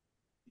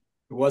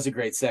 It was a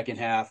great second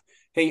half.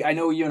 Hey, I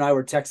know you and I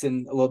were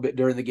texting a little bit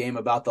during the game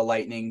about the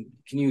Lightning.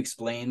 Can you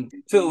explain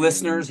to the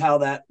listeners how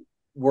that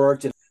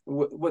worked and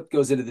what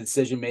goes into the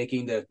decision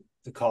making to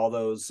call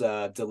those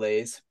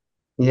delays?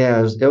 Yeah,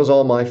 it was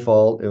all my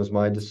fault. It was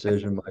my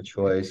decision, my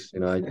choice.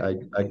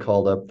 I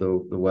called up the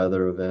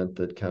weather event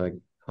that kind of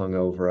hung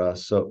over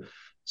us. So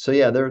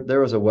yeah,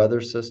 there was a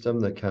weather system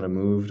that kind of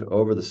moved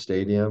over the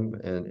stadium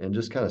and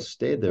just kind of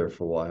stayed there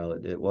for a while.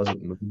 It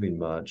wasn't moving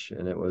much,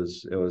 and it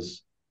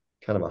was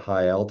kind of a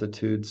high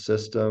altitude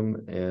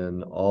system,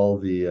 and all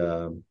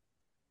the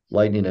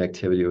lightning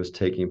activity was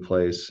taking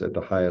place at the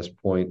highest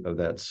point of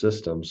that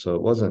system. So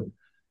it wasn't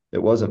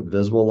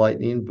visible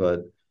lightning,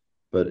 but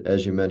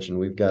as you mentioned,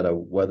 we've got a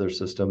weather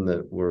system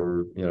that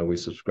we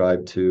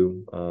subscribe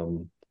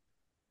to,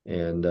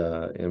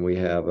 and we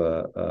have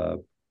a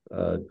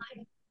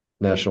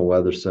National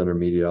Weather Center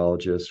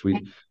meteorologist.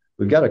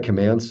 We've got a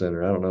command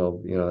center. I don't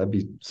know, that'd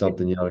be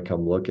something you ought to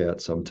come look at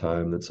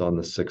sometime. That's on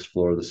the 6th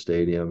floor of the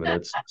stadium, and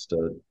it's just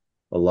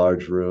a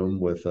large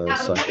room with a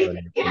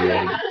sideline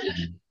field,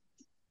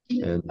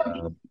 and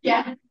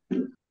yeah,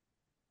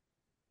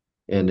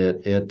 and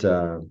it's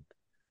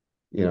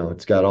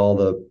got all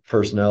the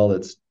personnel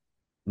that's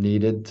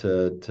needed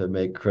to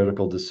make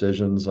critical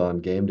decisions on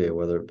game day,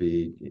 whether it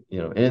be,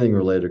 anything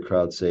related to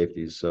crowd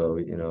safety. So,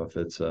 if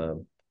it's a,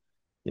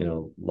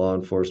 law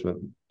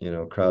enforcement,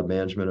 crowd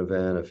management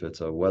event, if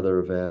it's a weather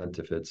event,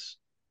 if it's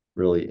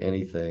really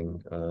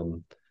anything,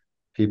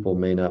 people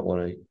may not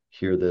want to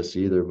hear this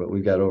either, but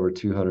we've got over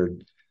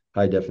 200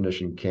 high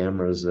definition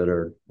cameras that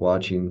are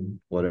watching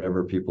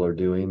whatever people are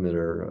doing,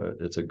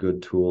 it's a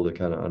good tool to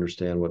kind of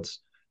understand what's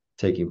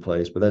taking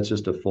place. But that's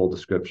just a full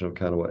description of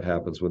kind of what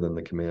happens within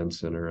the command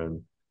center,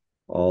 and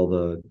all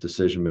the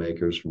decision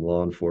makers from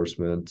law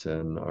enforcement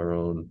and our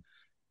own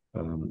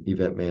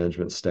event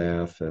management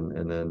staff,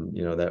 and then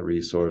that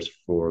resource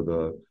for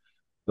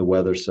the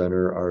weather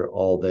center are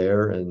all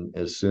there. And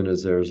as soon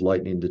as there's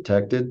lightning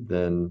detected,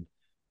 then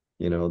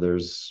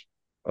there's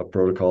a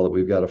protocol that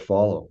we've got to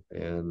follow.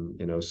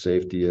 And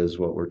safety is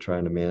what we're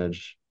trying to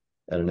manage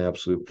at an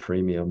absolute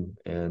premium.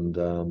 And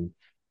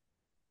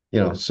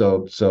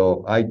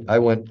so I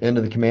went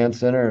into the command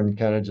center and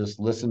kind of just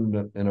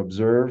listened and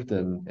observed,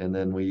 and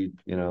then we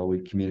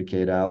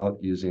communicate out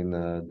using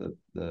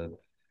the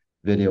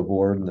video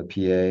board and the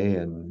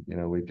PA, and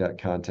we've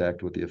got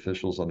contact with the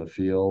officials on the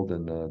field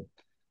and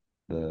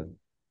the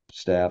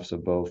staffs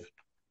of both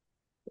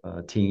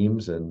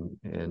teams, and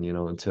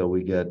until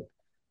we get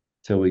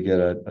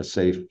a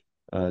safe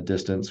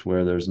distance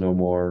where there's no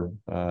more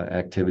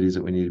activities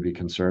that we need to be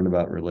concerned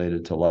about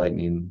related to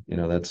lightning.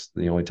 That's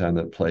the only time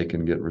that play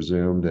can get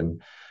resumed. And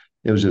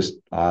it was just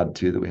odd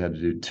too that we had to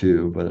do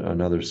two, but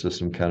another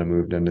system kind of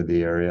moved into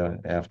the area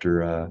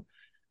after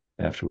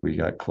we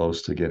got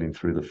close to getting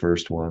through the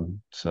first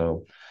one.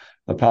 So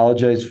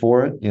apologize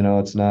for it.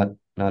 It's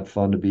not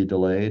fun to be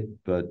delayed,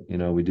 but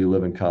we do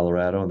live in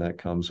Colorado, and that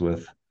comes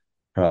with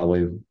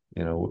probably,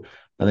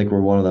 I think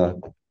we're one of the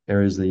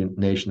areas of the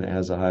nation that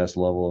has the highest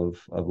level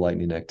of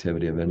lightning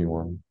activity of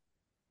anyone.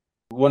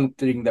 One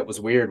thing that was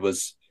weird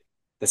was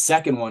the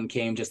second one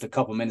came just a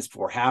couple minutes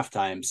before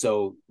halftime.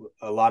 So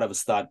a lot of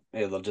us thought,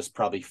 hey, they'll just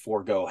probably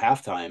forego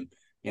halftime,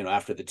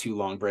 after the two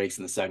long breaks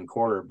in the second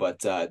quarter. But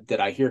did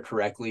I hear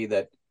correctly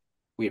that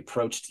we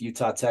approached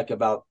Utah Tech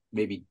about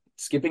maybe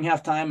skipping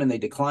halftime and they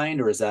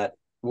declined, or is that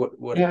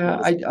what? Yeah,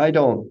 I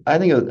don't. I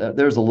think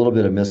there's a little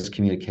bit of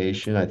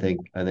miscommunication. I think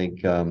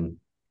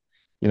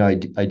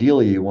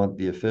ideally you want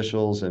the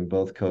officials and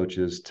both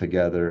coaches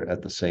together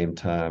at the same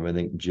time. I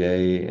think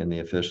Jay and the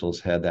officials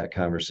had that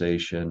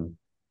conversation.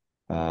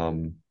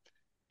 And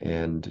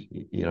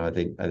I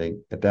think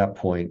at that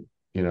point,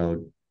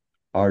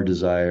 our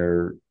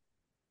desire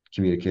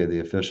communicated to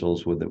the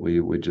officials that we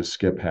would just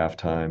skip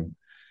halftime,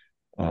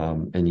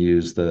 and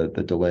use the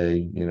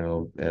delay,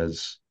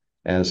 as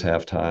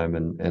halftime.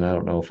 And I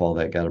don't know if all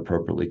that got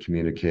appropriately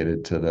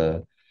communicated to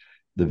the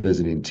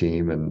visiting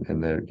team,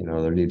 and there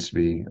there needs to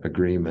be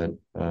agreement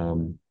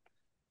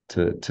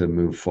to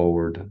move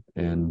forward.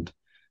 And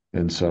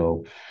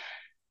so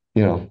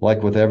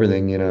like with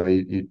everything,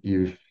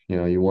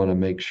 you want to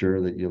make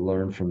sure that you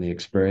learn from the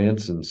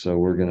experience. And so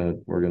we're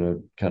gonna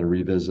kind of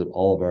revisit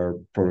all of our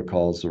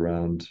protocols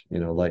around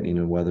lightning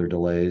and weather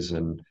delays,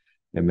 and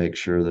make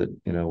sure that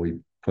we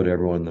put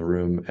everyone in the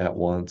room at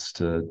once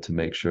to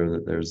make sure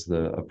that there's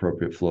the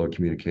appropriate flow of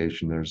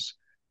communication. There's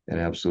an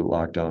absolute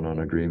lockdown on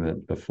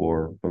agreement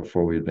before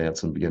we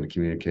advance and begin to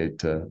communicate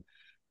to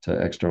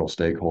external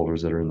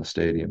stakeholders that are in the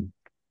stadium.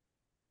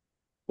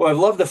 Well, I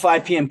love the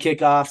 5 p.m.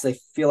 kickoffs. I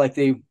feel like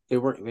they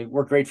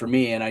work great for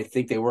me, and I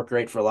think they work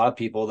great for a lot of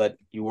people that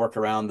you work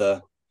around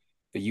the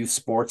youth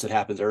sports that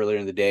happens earlier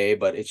in the day.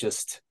 But it's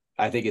just,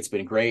 I think it's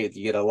been great.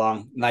 You get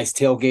a nice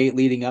tailgate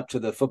leading up to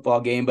the football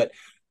game. But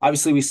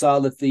obviously, we saw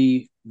that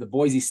the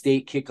Boise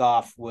State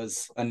kickoff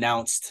was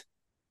announced,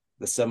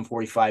 the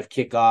 7:45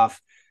 kickoff.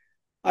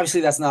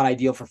 Obviously, that's not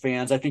ideal for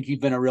fans. I think you've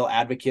been a real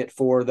advocate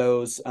for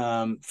those,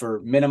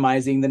 for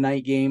minimizing the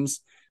night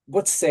games.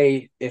 What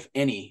say, if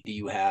any, do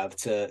you have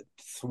to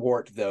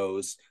thwart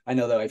those? I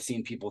know that I've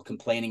seen people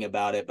complaining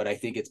about it, but I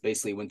think it's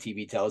basically when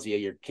TV tells you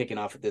you're kicking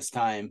off at this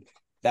time,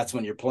 that's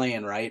when you're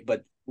playing, right?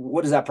 But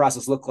what does that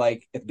process look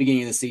like at the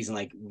beginning of the season?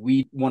 Like,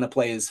 we want to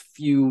play as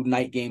few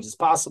night games as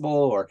possible,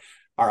 or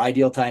our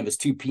ideal time is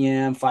 2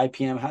 p.m., 5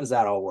 p.m. How does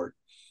that all work?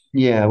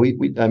 Yeah,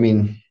 I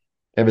mean,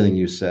 everything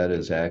you said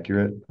is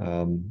accurate.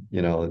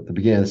 At the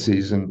beginning of the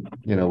season,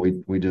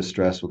 we just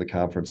stress with the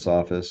conference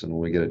office, and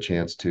when we get a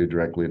chance to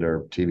directly to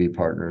our TV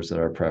partners, that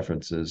our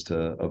preference is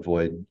to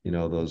avoid,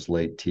 those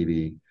late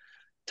TV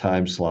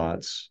time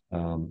slots.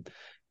 I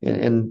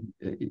think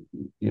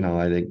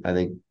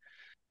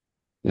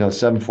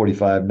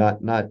 7:45,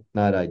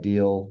 not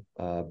ideal,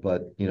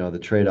 but the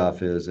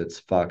trade-off is it's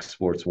Fox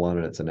Sports 1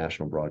 and it's a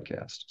national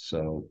broadcast.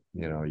 So,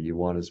 you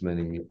want as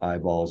many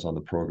eyeballs on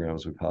the program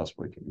as we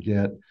possibly can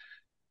get.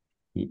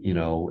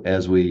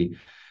 As we,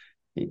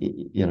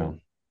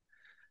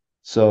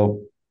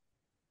 so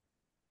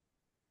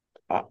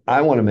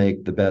I want to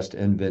make the best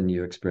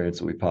in-venue experience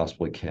that we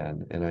possibly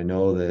can. And I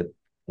know that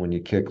when you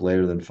kick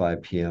later than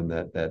 5 p.m.,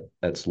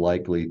 that's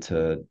likely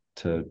to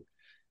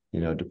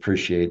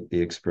depreciate the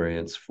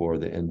experience for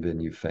the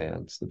in-venue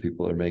fans, the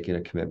people that are making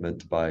a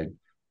commitment to buy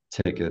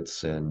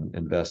tickets and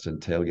invest in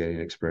tailgating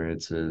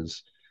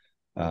experiences.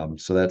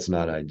 So that's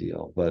not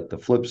ideal. But the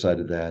flip side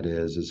of that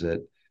is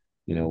that,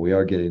 we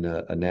are getting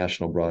a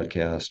national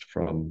broadcast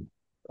from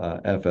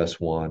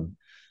FS1.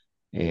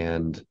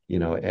 And,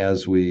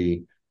 as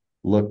we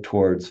look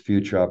towards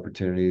future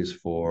opportunities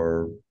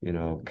for,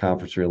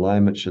 conference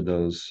realignment, should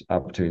those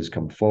opportunities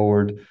come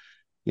forward,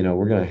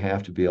 we're going to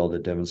have to be able to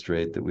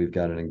demonstrate that we've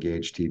got an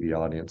engaged TV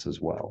audience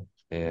as well.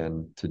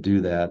 And to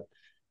do that,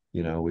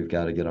 we've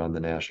got to get on the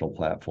national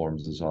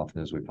platforms as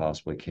often as we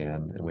possibly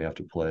can. And we have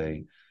to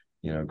play,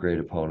 great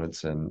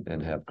opponents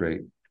and have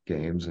great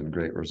games and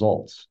great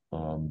results.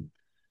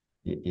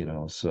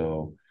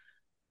 So,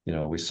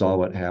 we saw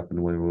what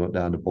happened when we went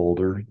down to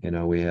Boulder.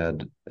 We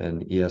had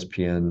an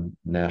ESPN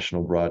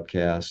national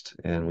broadcast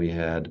and we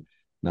had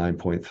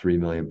 9.3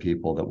 million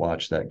people that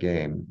watched that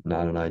game.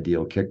 Not an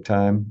ideal kick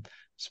time,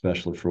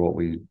 especially for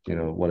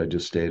what I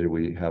just stated,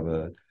 we have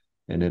an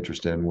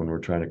interest in when we're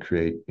trying to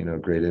create,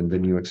 great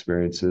in-venue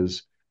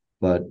experiences.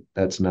 But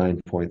that's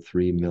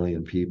 9.3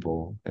 million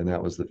people. And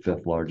that was the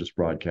fifth largest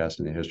broadcast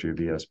in the history of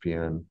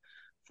ESPN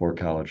for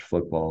college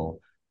football.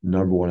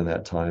 Number one in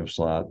that time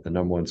slot, the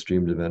number one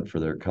streamed event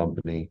for their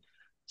company.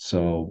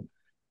 So,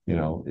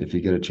 if you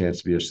get a chance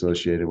to be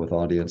associated with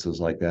audiences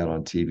like that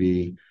on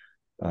TV,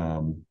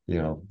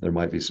 there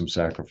might be some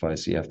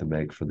sacrifice you have to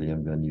make for the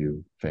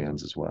in-venue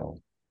fans as well.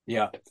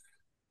 Yeah.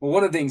 Well,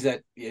 one of the things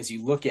that, as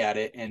you look at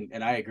it,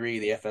 and I agree,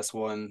 the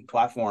FS1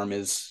 platform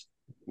is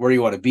where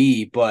you want to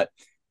be, but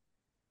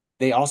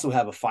they also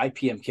have a 5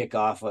 p.m.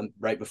 kickoff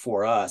right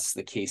before us,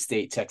 the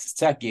K-State Texas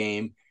Tech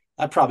game.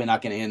 That's probably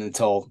not going to end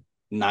until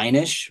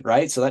 9-ish,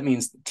 right? So that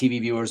means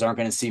TV viewers aren't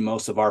going to see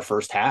most of our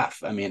first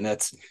half. I mean,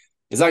 it's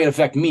not going to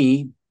affect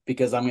me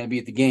because I'm going to be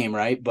at the game,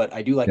 right? But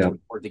I do like to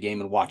record the game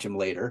and watch them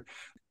later.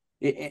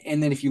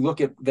 And then if you look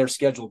at their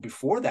schedule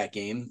before that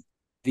game,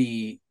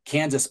 the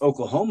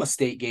Kansas-Oklahoma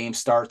State game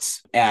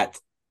starts at,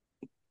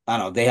 I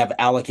don't know, they have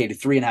allocated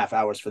 3.5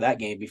 hours for that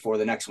game before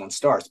the next one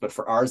starts. But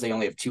for ours, they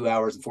only have 2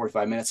 hours and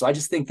 45 minutes. So I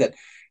just think that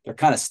they're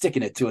kind of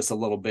sticking it to us a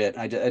little bit.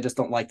 I just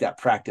don't like that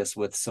practice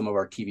with some of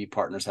our TV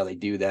partners, how they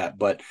do that.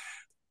 But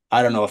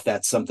I don't know if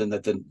that's something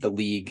that the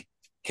league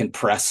can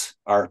press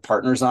our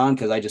partners on,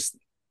 because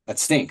that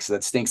stinks.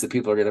 That stinks that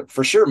people are going to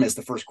for sure miss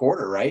the first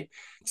quarter, right?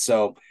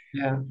 So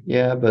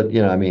yeah, but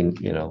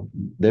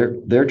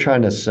they're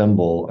trying to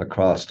assemble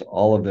across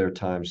all of their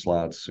time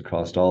slots,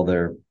 across all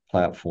their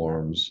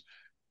platforms,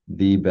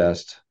 the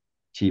best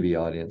TV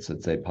audience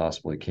that they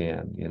possibly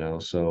can.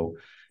 So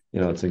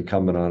it's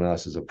incumbent on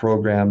us as a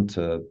program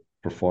to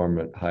perform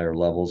at higher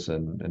levels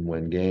and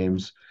win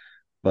games.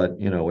 But,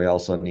 we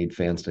also need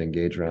fans to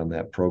engage around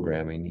that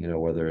programming,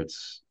 whether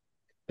it's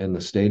in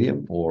the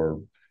stadium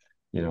or,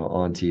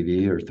 on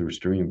TV or through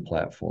streaming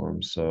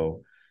platforms.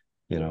 So,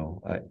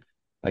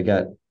 I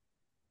got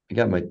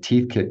my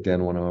teeth kicked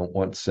in when I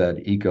once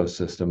said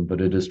ecosystem, but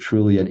it is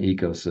truly an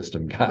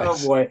ecosystem,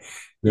 guys. oh boy,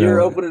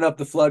 you're opening up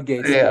the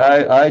floodgates.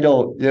 Yeah, I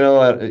don't,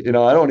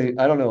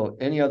 I don't know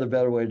any other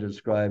better way to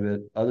describe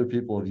it. Other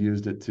people have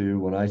used it too.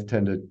 When I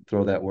tend to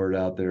throw that word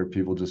out there,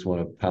 people just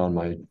want to pound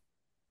my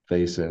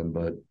face in,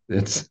 but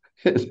it's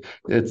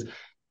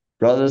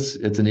brothers,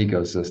 it's an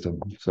ecosystem.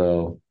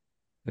 So,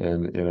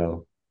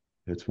 and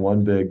it's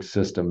one big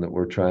system that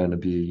we're trying to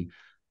be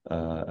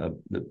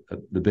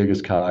the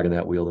biggest cog in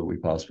that wheel that we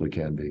possibly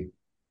can be.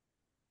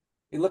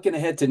 You're looking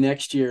ahead to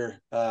next year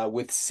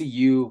with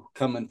CU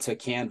coming to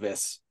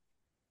Canvas.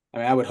 I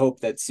mean, I would hope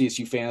that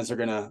CSU fans are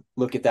going to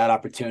look at that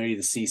opportunity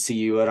to see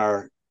CU at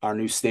our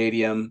new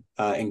stadium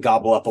and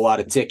gobble up a lot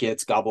of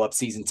tickets, gobble up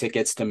season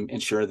tickets to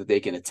ensure that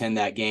they can attend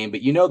that game.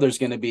 But there's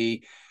going to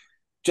be,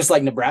 just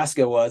like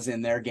Nebraska was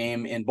in their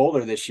game in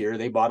Boulder this year,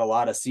 they bought a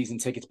lot of season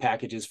tickets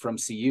packages from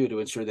CU to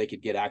ensure they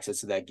could get access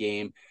to that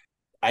game.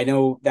 I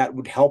know that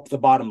would help the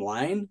bottom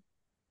line,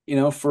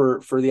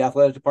 for the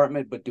athletic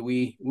department, but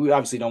we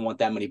obviously don't want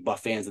that many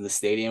Buff fans in the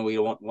stadium. We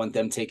don't want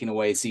them taking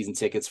away season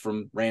tickets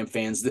from Ram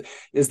fans.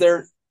 Is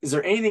there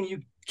anything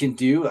you can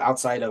do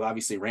outside of,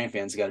 obviously Ram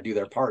fans got to do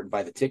their part and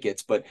buy the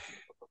tickets, but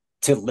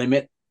to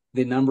limit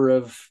the number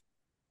of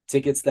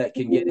tickets that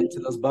can get into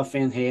those Buff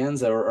fan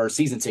hands, or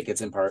season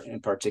tickets in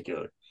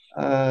particular?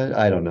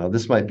 I don't know.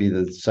 This might be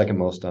the second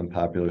most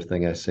unpopular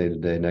thing I say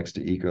today next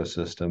to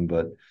ecosystem,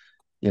 but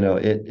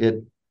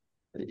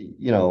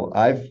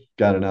I've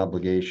got an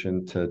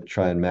obligation to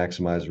try and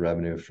maximize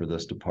revenue for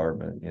this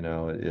department.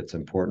 It's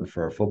important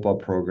for our football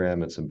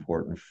program. It's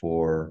important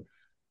for,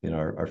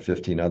 our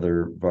 15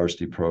 other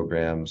varsity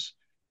programs.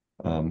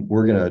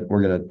 We're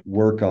gonna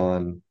work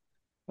on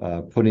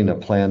putting a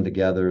plan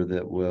together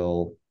that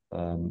will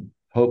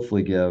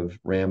hopefully give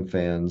Ram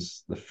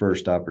fans the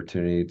first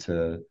opportunity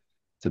to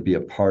be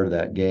a part of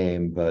that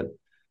game. But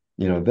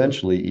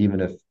eventually,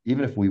 even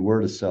if we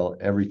were to sell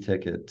every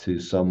ticket to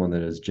someone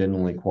that is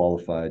genuinely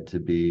qualified to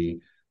be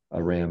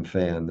a Ram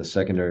fan, the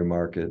secondary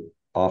market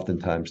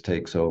oftentimes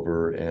takes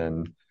over,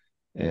 and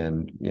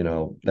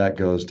that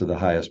goes to the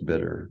highest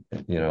bidder.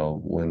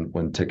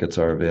 When tickets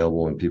are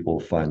available and people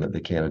find that they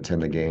can't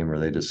attend the game, or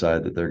they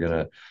decide that they're going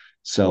to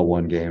sell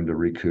one game to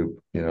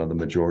recoup, the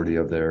majority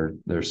of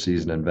their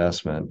season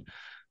investment.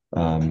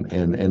 And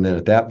then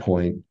at that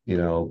point,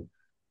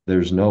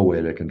 there's no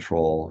way to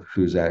control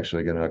who's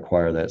actually going to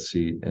acquire that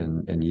seat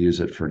and use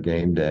it for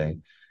game day.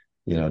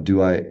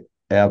 Do I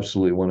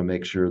absolutely want to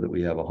make sure that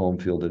we have a home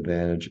field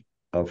advantage?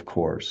 Of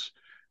course.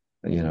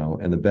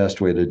 And the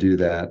best way to do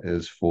that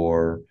is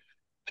for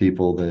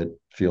people that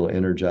feel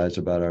energized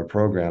about our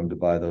program to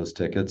buy those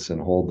tickets and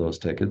hold those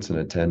tickets and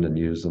attend and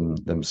use them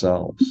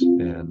themselves.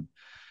 And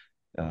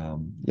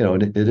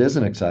it is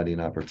an exciting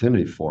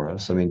opportunity for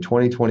us. I mean,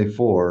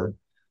 2024,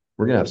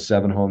 we're going to have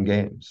 7 home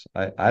games.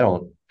 I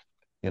don't,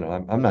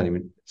 I'm not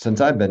even,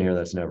 since I've been here,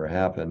 that's never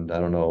happened. I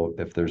don't know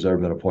if there's ever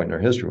been a point in our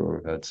history where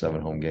we've had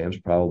 7 home games,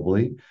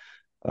 probably.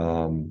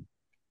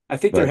 I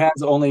think there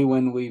has only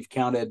when we've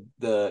counted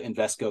the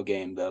Invesco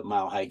game, the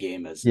Mile High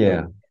game, as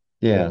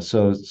yeah.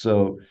 So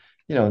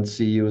and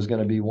CU is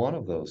going to be one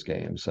of those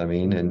games. I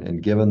mean,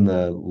 and given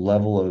the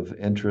level of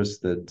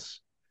interest that's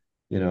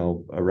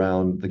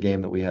around the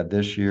game that we had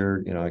this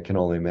year, I can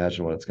only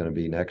imagine what it's going to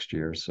be next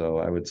year. So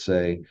I would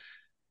say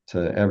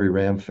to every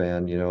Ram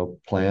fan,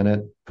 plan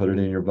it, put it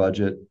in your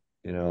budget,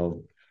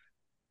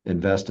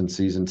 invest in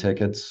season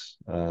tickets,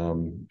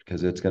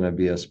 because it's going to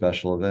be a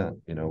special event.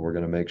 We're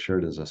going to make sure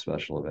it is a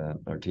special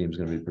event. Our team's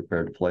going to be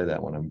prepared to play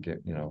that one.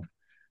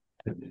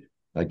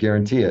 I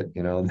guarantee it.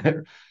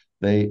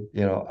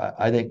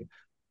 I think,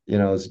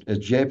 as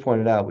Jay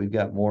pointed out, we've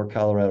got more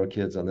Colorado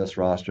kids on this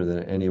roster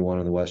than anyone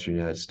in the Western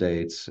United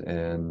States,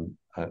 and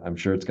I'm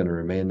sure it's going to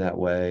remain that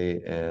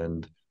way.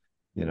 And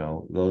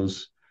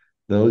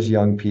those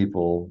young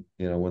people,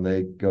 when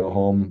they go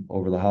home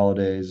over the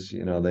holidays,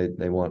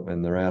 they want,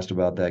 when they're asked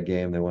about that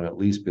game, they want to at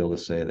least be able to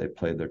say they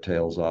played their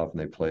tails off and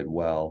they played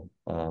well.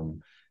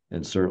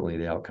 And certainly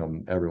the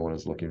outcome everyone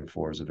is looking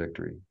for is a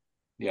victory.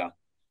 Yeah.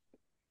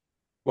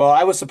 Well,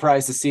 I was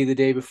surprised to see the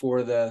day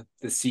before the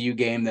CU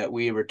game that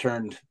we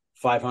returned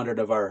 500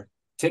 of our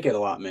ticket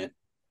allotment.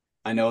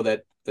 I know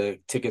that the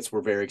tickets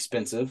were very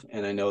expensive,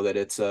 and I know that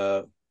it's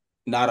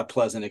not a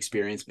pleasant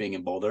experience being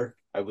in Boulder.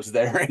 I was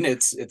there, and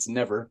it's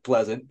never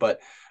pleasant, but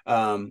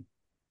I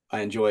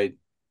enjoyed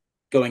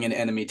going in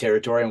enemy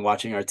territory and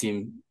watching our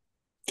team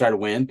try to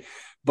win.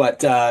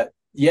 But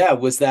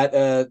was that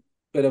a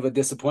bit of a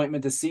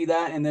disappointment to see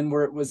that? And then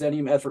was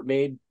any effort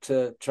made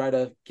to try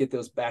to get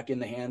those back in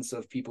the hands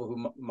of people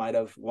who might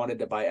have wanted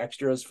to buy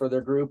extras for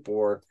their group?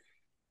 Or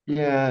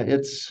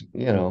it's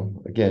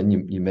again,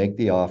 you make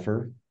the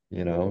offer,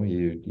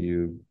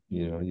 you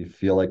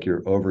feel like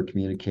you're over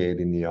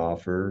communicating the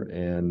offer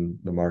and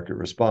the market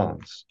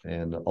responds.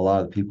 And a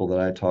lot of the people that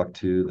I talked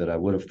to that I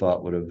would have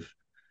thought would have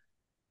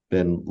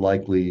been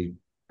likely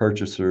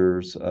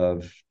purchasers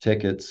of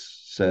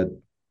tickets said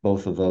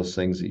both of those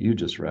things that you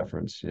just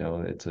referenced.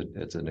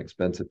 It's an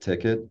expensive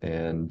ticket,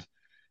 and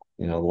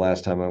the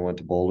last time I went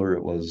to Boulder,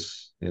 it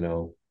was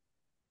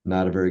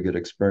not a very good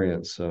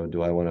experience. So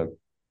do I want to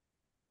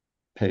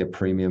pay a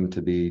premium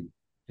to be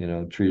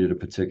treated a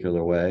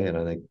particular way? And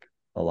I think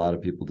a lot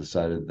of people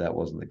decided that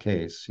wasn't the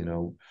case.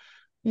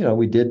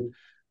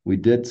 We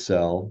did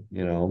sell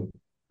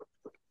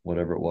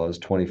whatever it was,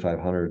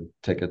 2,500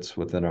 tickets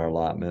within our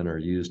allotment, or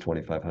used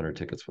 2,500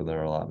 tickets within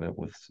our allotment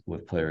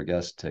with player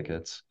guest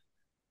tickets.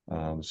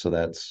 So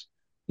that's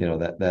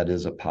that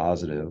is a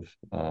positive.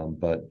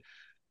 But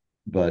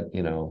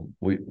we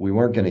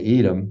weren't going to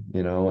eat them,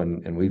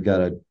 and we've got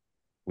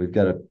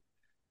to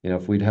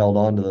if we'd held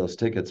on to those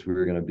tickets, we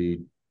were going to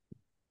be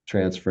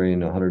transferring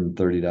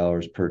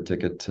 $130 per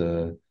ticket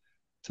to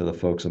the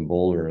folks in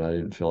Boulder, and I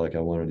didn't feel like I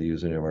wanted to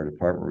use any of our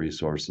department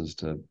resources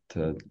to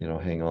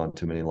hang on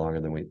to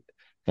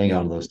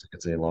those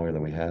tickets any longer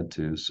than we had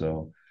to.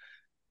 So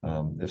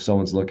if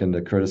someone's looking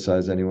to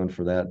criticize anyone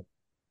for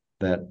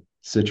that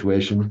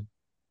situation,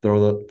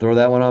 throw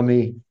that one on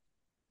me.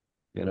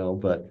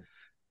 But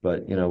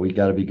we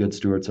got to be good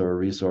stewards of our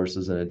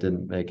resources, and it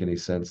didn't make any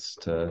sense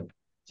to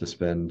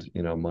spend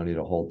money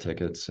to hold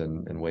tickets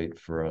and wait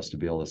for us to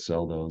be able to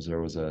sell those.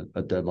 There was a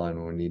deadline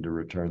when we need to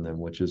return them,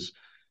 which is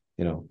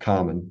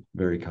common,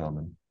 very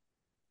common.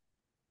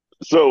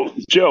 So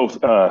Joe,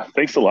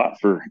 thanks a lot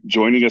for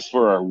joining us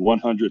for our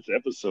 100th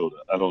episode.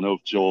 I don't know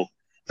if Joel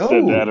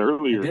said that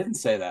earlier. I didn't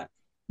say that.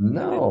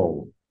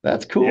 No,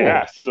 that's cool.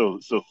 Yeah, so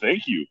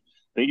thank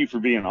you for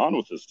being on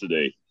with us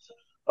today.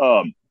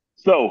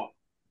 So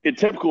in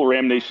typical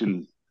Ram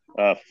Nation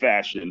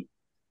fashion,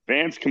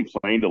 fans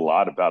complained a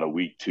lot about a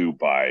week 2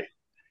 bye.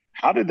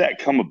 How did that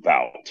come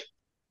about?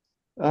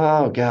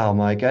 Oh, God,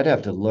 Mike, I'd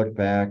have to look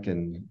back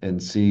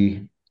and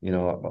see,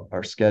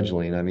 our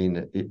scheduling. I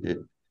mean,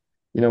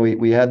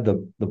 we had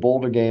the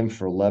Boulder game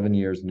for 11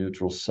 years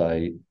neutral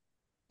site.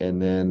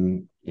 And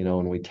then,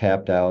 when we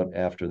tapped out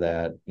after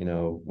that,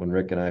 when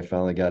Rick and I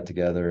finally got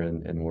together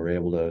and were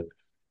able to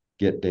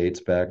get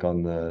dates back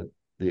on the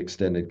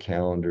extended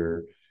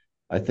calendar,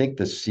 I think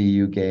the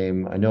CU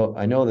game, I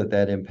know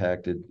that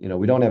impacted,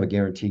 we don't have a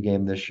guarantee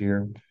game this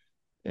year.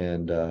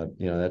 And,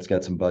 that's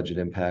got some budget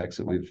impacts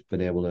that we've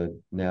been able to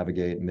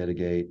navigate and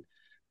mitigate.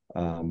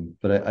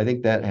 But I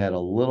think that had a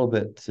little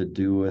bit to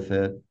do with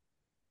it.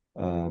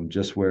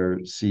 just where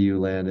CU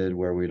landed,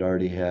 where we'd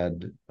already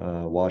had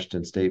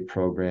Washington State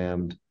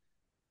programmed,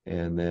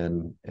 and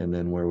then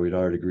where we'd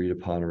already agreed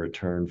upon a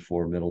return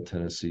for Middle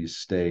Tennessee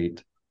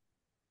State.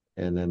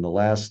 And then the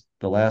last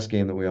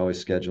game that we always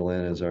schedule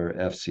in is our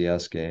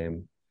FCS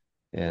game.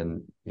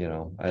 And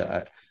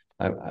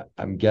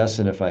I'm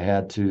guessing, if I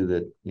had to,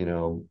 that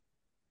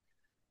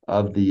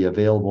of the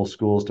available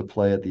schools to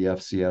play at the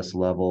FCS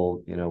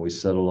level, we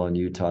settled on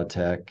Utah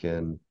Tech,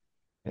 and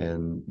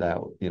that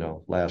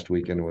last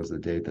weekend was the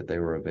date that they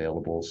were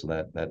available, so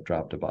that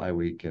dropped a bye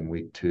week in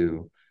week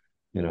 2,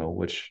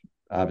 which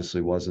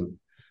obviously wasn't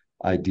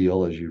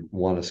ideal as you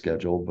want to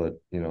schedule, but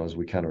as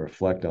we kind of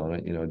reflect on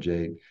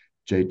it,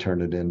 Jay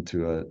turned it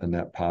into a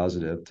net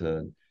positive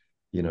to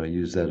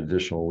use that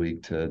additional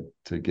week to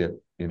get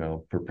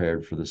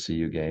prepared for the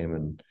CU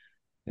game,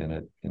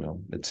 and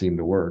it seemed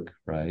to work,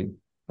 right?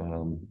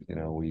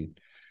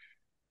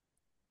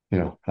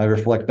 I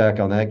reflect back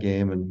on that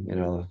game,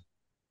 and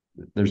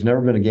there's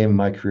never been a game in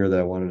my career that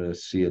I wanted to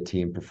see a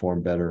team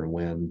perform better and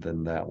win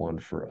than that one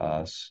for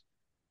us.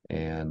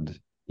 And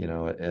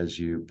as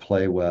you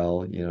play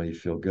well, you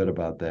feel good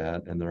about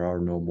that, and there are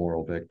no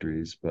moral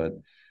victories. But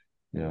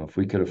if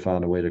we could have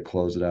found a way to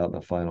close it out in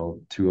the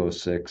final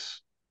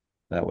 206,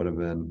 that would have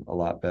been a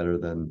lot better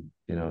than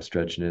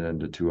stretching it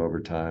into 2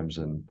 overtimes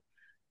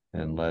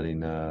and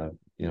letting a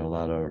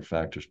lot of other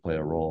factors play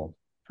a role,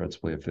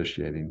 principally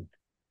officiating.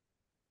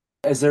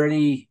 Is there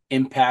any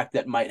impact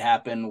that might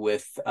happen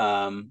with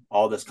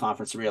all this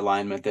conference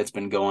realignment that's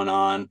been going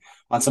on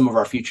some of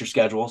our future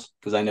schedules?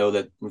 Because I know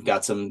that we've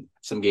got some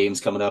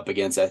games coming up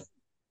against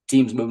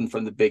teams moving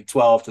from the Big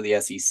 12 to the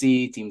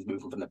SEC, teams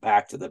moving from the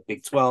Pac to the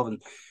Big 12,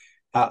 and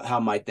how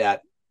might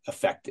that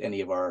affect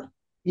any of our?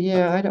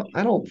 Yeah,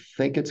 I don't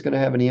think it's going to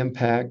have any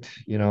impact.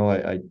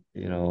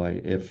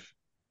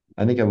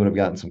 I think I would have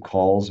gotten some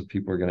calls if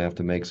people are going to have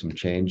to make some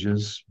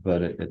changes,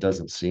 but it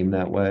doesn't seem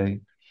that way.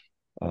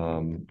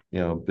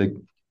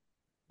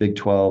 Big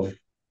 12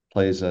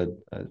 plays I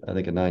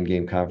think a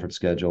 9-game conference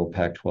schedule.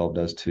 Pac-12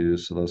 does too,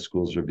 so those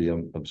schools are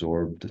being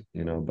absorbed,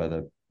 by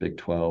the Big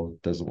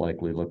 12. Doesn't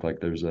likely look like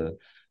there's a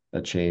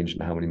change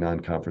in how many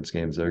non-conference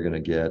games they're going to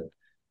get.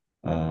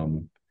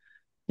 And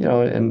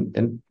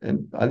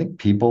I think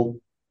people,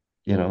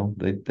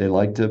 they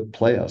like to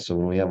play us. So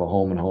when we have a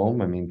home and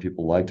home, I mean,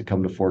 people like to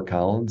come to Fort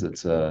Collins.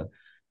 It's a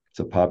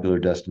popular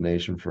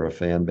destination for a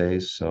fan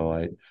base. So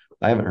I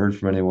haven't heard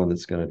from anyone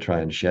that's going to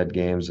try and shed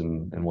games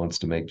and wants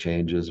to make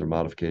changes or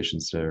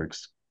modifications to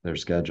their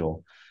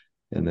schedule.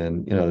 And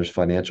then, there's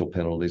financial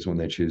penalties when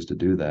they choose to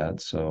do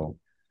that. So,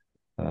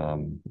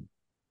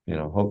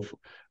 hopefully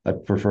I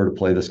prefer to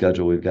play the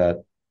schedule we've got,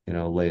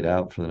 laid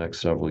out for the next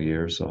several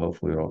years. So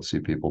hopefully we don't see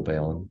people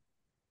bailing.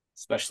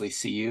 Especially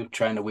CU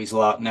trying to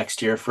weasel out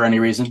next year for any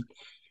reason?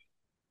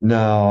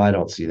 No, I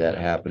don't see that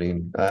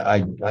happening. I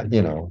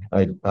don't.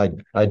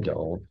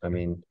 I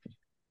mean,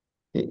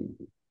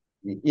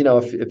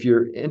 if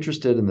you're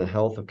interested in the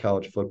health of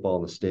college football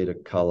in the state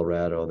of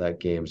Colorado, that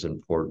game's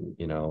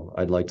important.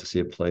 I'd like to see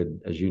it played,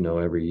 as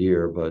every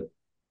year, but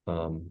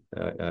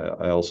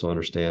I also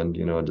understand,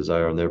 a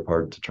desire on their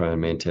part to try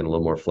and maintain a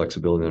little more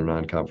flexibility in their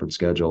non-conference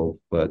schedule.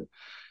 But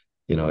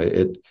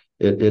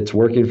it's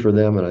working for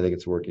them, and I think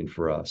it's working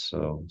for us.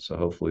 So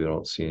hopefully we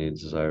don't see any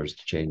desires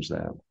to change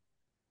that.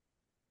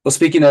 Well,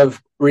 speaking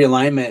of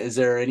realignment, is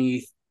there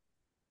any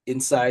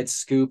inside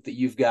scoop that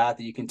you've got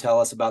that you can tell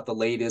us about the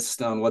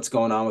latest on what's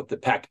going on with the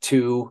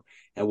Pac-2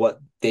 and what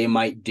they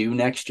might do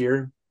next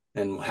year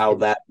and how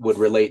that would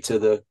relate to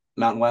the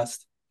Mountain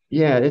West?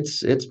 Yeah,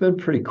 it's been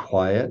pretty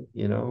quiet.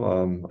 I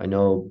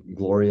know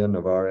Gloria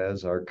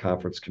Navarez, our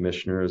conference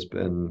commissioner, has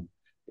been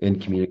in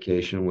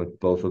communication with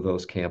both of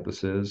those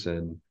campuses,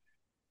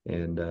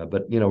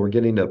 but we're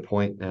getting to a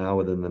point now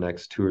within the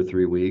next 2 or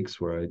 3 weeks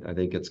where I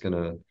think it's going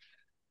to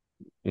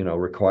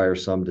require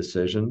some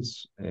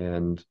decisions.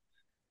 And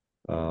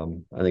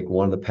I think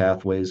one of the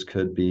pathways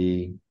could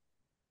be,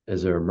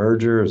 is there a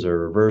merger? Is there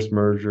a reverse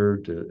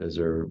merger? Is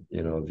there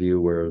a view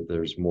where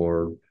there's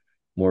more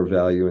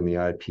value in the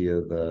IP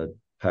of the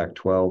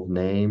Pac-12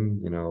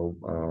 name?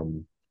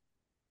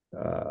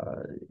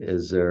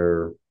 Is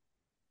there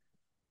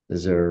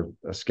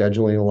a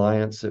scheduling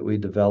alliance that we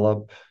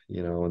develop?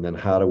 And then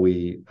how do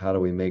we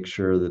make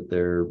sure that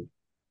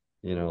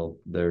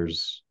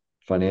there's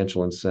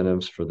financial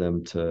incentives for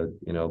them to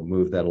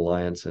move that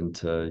alliance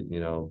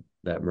into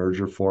that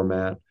merger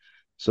format?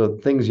 So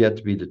things yet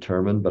to be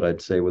determined, but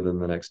I'd say within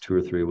the next 2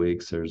 or 3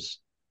 weeks,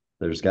 there's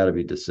got to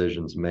be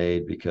decisions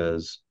made,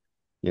 because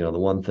the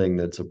one thing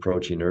that's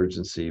approaching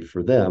urgency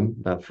for them,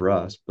 not for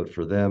us, but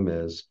for them,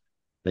 is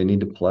they need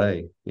to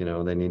play.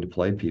 They need to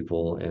play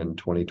people in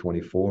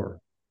 2024.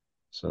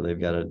 So they've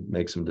got to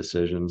make some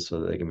decisions so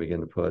that they can begin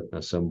to put and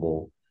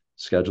assemble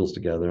schedules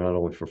together, not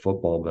only for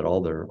football, but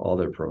all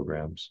their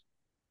programs.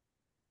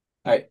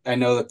 I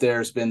know that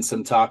there's been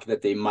some talk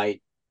that they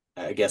might,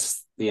 I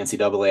guess the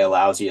NCAA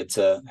allows you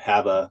to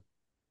have a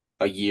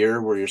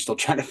year where you're still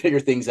trying to figure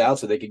things out,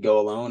 so they could go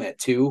alone at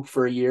 2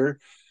 for a year.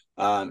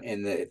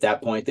 At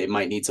that point, they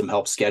might need some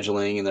help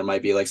scheduling, and there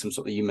might be like some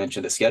sort of, you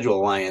mentioned a schedule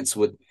alliance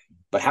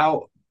but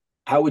how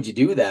would you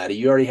do that?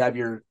 You already have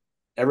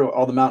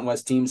all the Mountain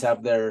West teams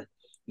have their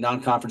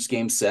non-conference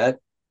games set,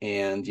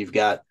 and you've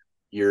got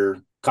your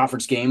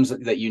conference games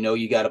that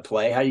you got to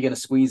play. How are you going to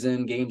squeeze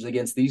in games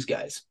against these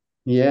guys?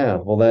 Yeah,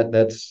 well,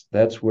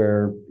 that's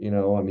where,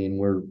 I mean,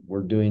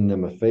 we're doing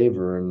them a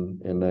favor,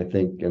 and I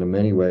think in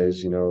many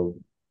ways,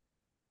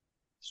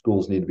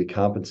 schools need to be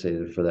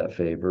compensated for that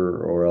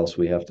favor, or else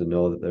we have to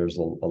know that there's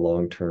a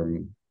long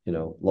term,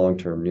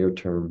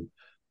 near-term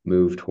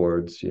move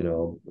towards,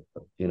 a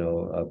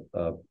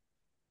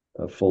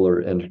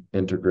fuller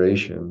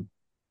integration.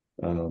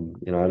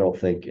 I don't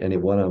think any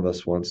one of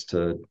us wants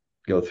to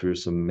go through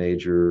some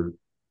major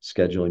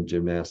scheduling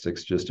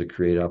gymnastics just to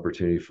create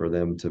opportunity for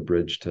them to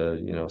bridge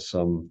to,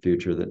 some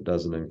future that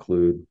doesn't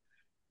include,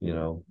 you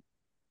know,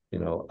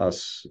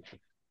 us,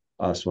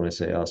 when I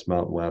say us,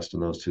 Mountain West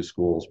and those two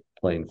schools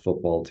playing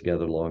football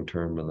together long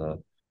term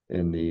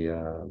in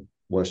the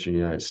Western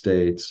United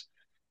States.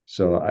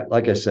 So,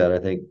 like I said, I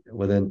think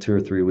within 2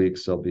 or 3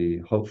 weeks there'll be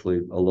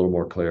hopefully a little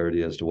more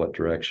clarity as to what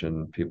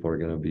direction people are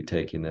going to be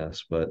taking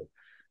this. But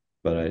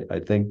I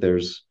think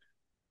they're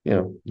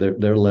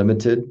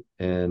limited,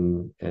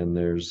 and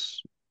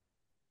there's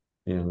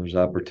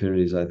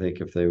opportunities, I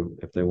think,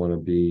 if they want to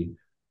be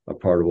a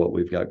part of what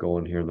we've got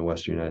going here in the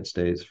Western United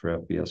States for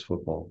FBS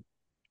football.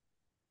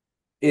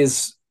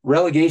 Is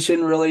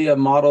relegation really a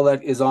model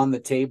that is on the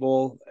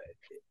table?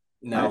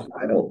 No.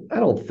 I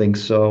don't think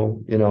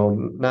so.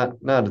 Not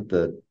at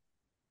the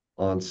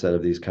onset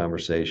of these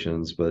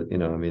conversations, but I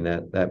mean,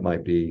 that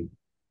might be,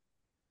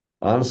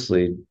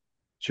 honestly,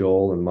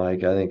 Joel and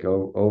Mike, I think,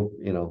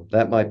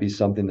 that might be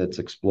something that's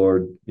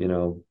explored,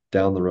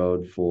 down the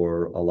road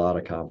for a lot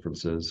of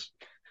conferences.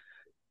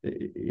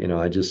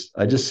 I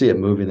just see it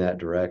moving that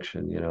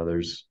direction.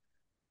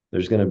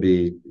 There's going to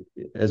be,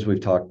 as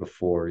we've talked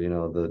before,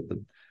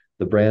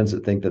 the brands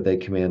that think that they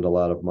command a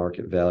lot of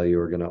market value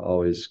are going to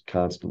always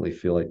constantly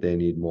feel like they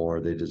need more,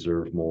 they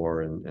deserve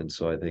more, and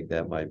so I think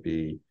that might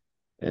be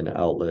an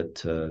outlet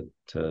to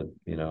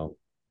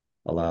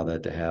allow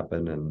that to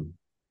happen,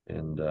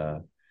 and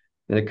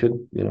it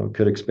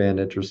could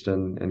expand interest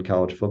in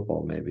college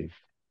football, maybe.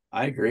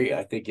 I agree.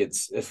 I think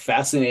it's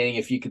fascinating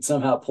if you could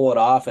somehow pull it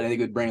off, and I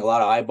think it would bring a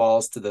lot of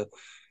eyeballs to the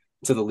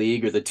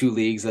league or the two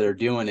leagues that are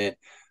doing it.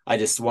 I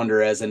just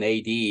wonder, as an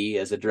AD,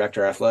 as a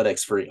director of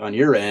athletics, on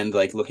your end,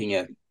 like looking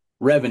at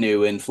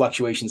revenue and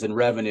fluctuations in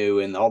revenue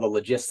and all the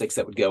logistics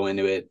that would go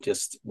into it,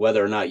 just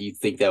whether or not you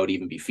think that would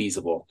even be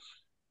feasible.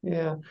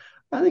 Yeah,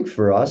 I think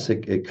for us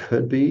it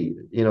could be,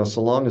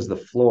 so long as the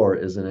floor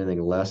isn't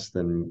anything less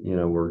than,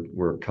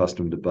 we're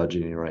accustomed to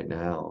budgeting right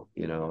now,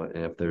 and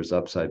if there's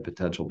upside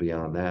potential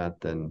beyond that,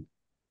 then,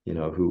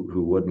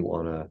 who wouldn't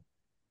want to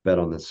bet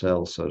on the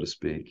sell, so to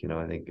speak.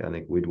 I think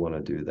we'd want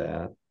to do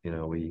that.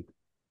 We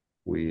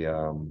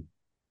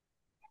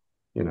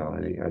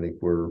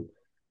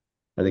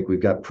I think we've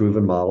got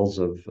proven models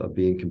of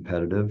being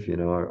competitive.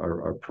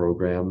 Our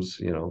programs,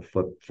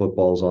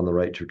 football's on the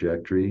right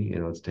trajectory.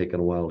 It's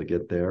taken a while to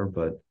get there,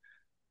 but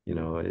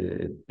I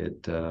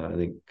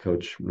think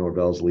Coach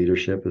Norvell's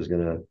leadership is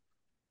going to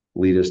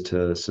lead us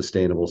to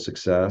sustainable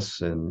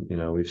success. And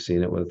we've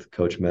seen it with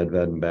Coach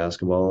Medved in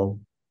basketball,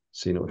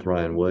 seen it with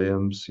Ryan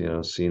Williams.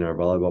 Seen our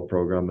volleyball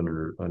program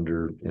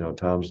under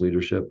Tom's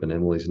leadership, and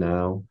Emily's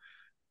now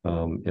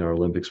in our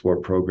Olympic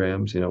sport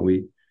programs. I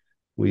think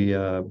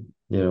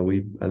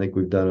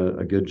we've done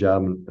a good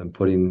job in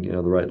putting,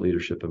 the right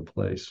leadership in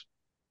place.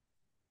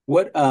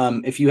 What,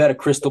 if you had a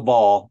crystal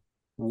ball,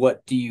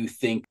 what do you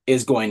think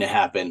is going to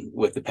happen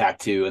with the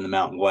Pac-2 and the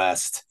Mountain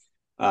West?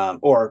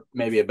 Or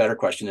maybe a better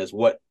question is,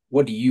 what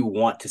do you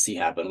want to see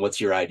happen? What's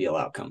your ideal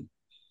outcome?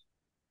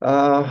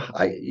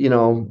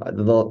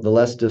 The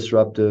less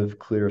disruptive,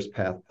 clearest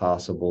path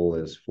possible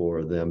is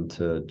for them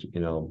to,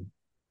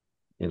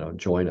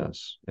 join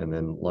us. And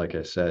then, like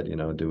I said, then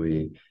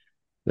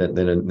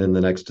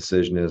the next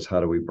decision is, how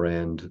do we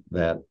brand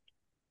that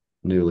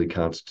newly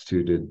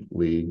constituted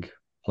league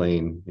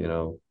playing,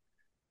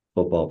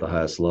 football at the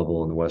highest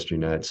level in the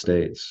Western United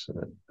States?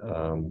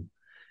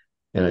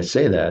 And I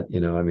say that,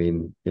 I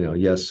mean,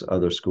 yes,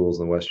 other schools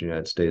in the Western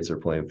United States are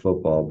playing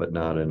football, but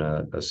not in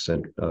a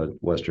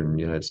Western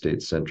United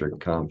States centric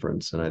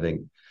conference. And I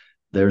think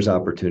there's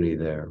opportunity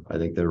there. I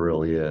think there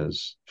really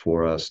is,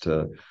 for us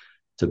to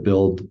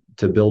build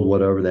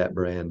whatever that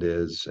brand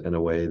is in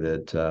a way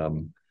that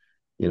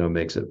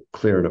makes it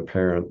clear and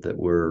apparent that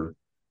we're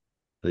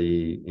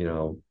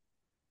without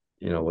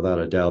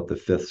a doubt, the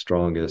fifth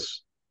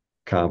strongest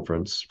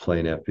conference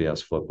playing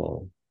FBS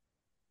football.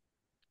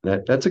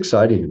 That's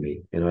exciting to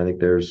me. I think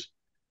there's,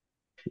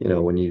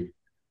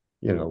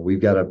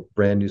 we've got a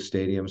brand new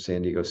stadium.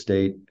 San Diego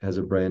State has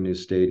a brand new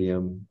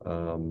stadium.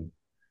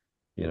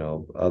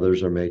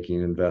 Others are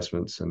making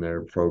investments in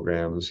their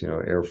programs.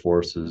 Air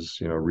Force is,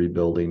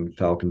 rebuilding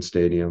Falcon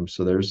Stadium.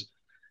 So there's,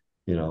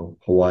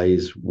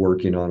 Hawaii's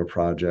working on a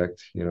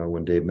project,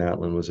 when Dave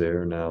Matlin was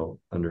there, now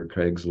under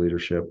Craig's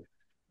leadership,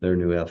 their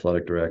new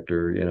athletic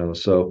director,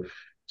 so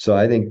So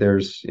I think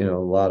there's, a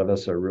lot of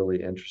us are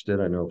really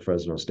interested. I know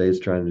Fresno State's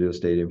trying to do a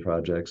stadium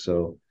project.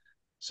 So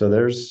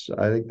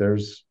I think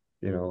there's,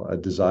 a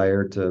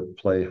desire to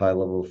play high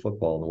level of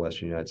football in the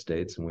Western United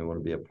States, and we want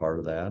to be a part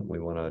of that. We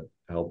want to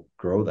help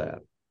grow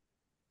that.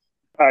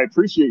 I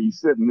appreciate you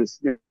setting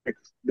this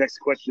next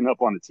question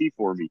up on the tee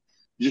for me.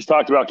 You just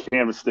talked about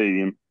Canvas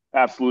Stadium.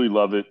 Absolutely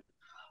love it.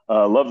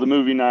 Love the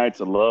movie nights.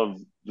 I love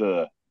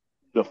the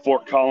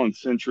Fort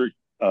Collins centric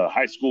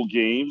high school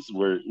games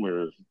where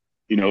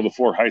the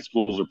four high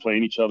schools are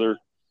playing each other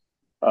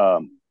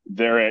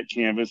there at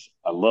Canvas.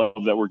 I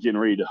love that we're getting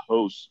ready to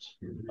host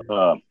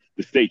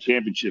the state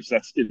championships.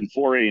 That's in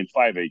 4A and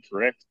 5A,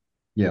 correct?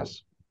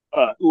 Yes.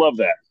 Love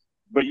that.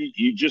 But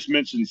you just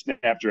mentioned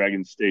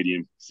Snapdragon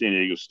Stadium, San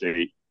Diego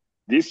State.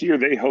 This year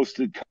they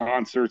hosted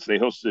concerts. They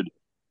hosted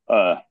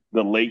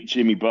the late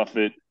Jimmy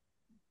Buffett,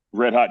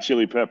 Red Hot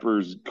Chili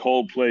Peppers,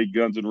 Coldplay,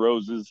 Guns N'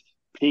 Roses.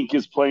 Pink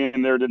is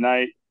playing there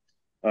tonight.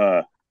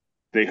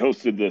 They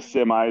hosted the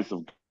semis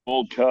of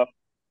Gold Cup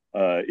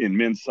in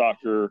men's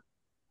soccer.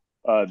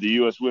 The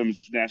U.S. women's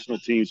national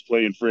teams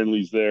playing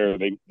friendlies there.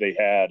 They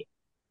had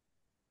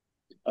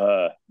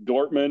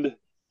Dortmund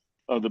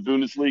of the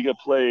Bundesliga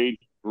played.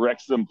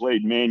 Wrexham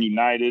played Man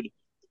United.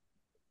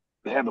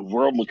 They had the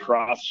World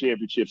Lacrosse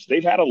Championships.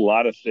 They've had a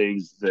lot of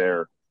things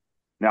there.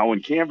 Now,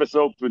 when Canvas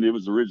opened, it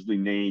was originally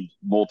named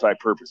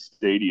Multi-Purpose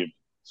Stadium.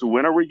 So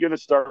when are we going to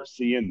start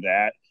seeing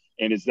that?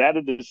 And is that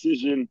a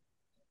decision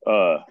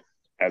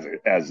as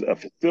a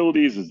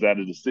facilities? Is that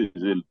a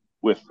decision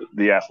with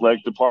the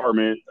athletic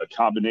department, a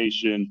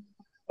combination?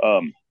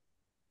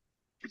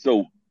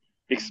 So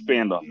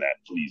expand on that,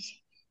 please.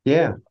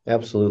 Yeah,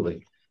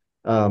 absolutely.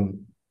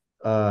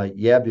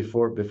 Yeah,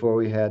 before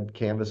we had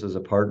Canvas as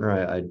a partner,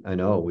 I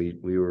know we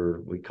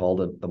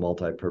called it the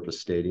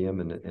multi-purpose stadium,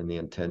 and the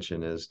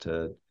intention is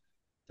to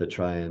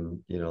try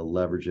and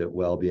leverage it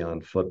well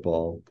beyond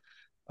football.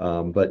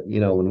 But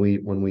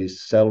when we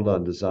settled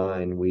on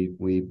design,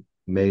 we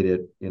made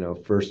it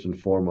first and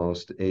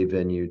foremost a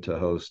venue to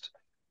host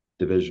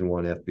Division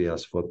I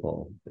FBS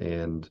football.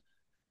 And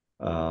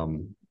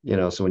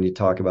so when you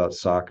talk about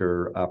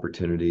soccer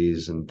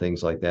opportunities and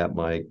things like that,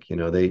 Mike,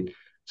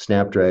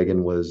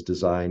 Snapdragon was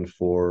designed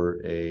for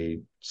a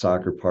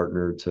soccer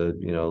partner to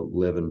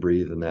live and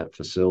breathe in that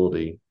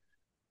facility.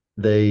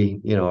 They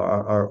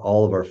our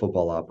all of our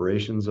football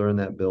operations are in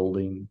that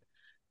building.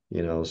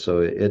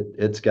 So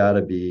it's got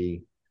to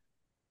be,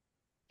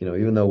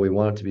 even though we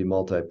want it to be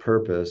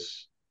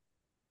multi-purpose,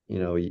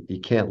 you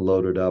can't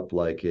load it up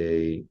like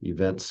a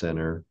event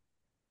center,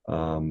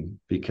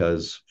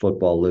 because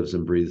football lives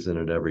and breathes in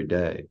it every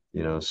day,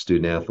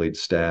 student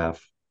athletes,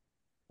 staff.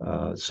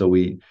 So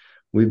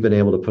we've been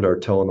able to put our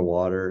toe in the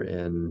water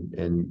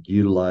and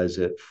utilize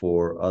it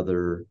for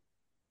other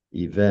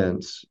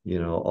events.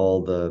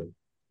 All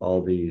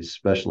the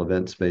special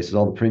event spaces,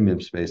 all the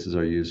premium spaces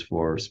are used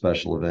for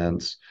special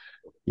events.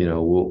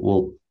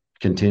 We'll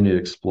continue to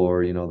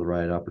explore, the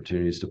right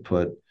opportunities to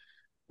put,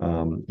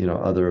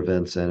 other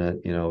events in it.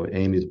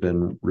 Amy's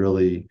been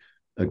really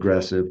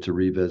aggressive to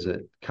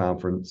revisit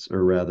concerts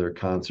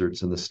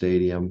in the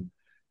stadium.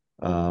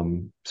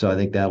 So I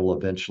think that will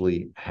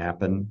eventually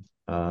happen.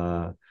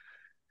 But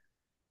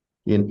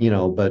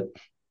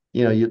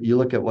you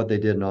look at what they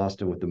did in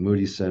Austin with the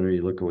Moody Center,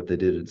 you look at what they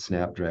did at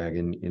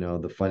Snapdragon,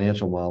 the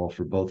financial model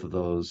for both of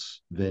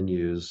those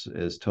venues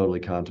is totally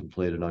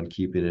contemplated on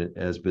keeping it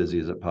as busy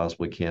as it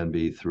possibly can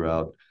be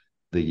throughout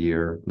the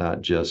year,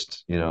 not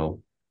just,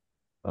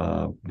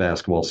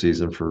 basketball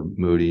season for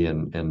Moody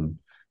and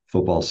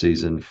football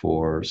season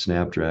for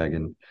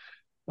Snapdragon.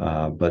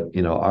 But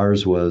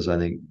ours was, I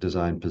think,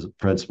 designed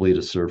principally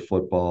to serve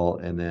football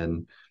and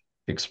then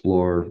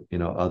explore,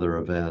 other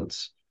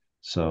events.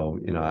 So,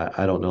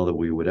 I don't know that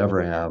we would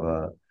ever have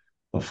a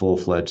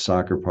full-fledged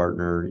soccer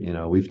partner.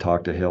 We've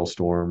talked to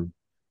Hailstorm.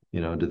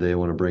 Do they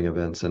want to bring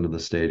events into the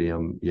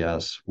stadium?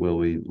 Yes. Will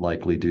we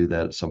likely do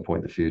that at some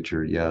point in the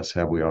future? Yes.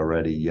 Have we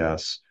already?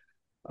 Yes.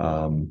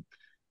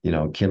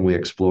 Can we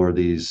explore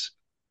these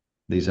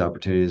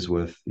opportunities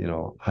with,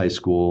 high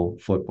school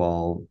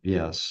football?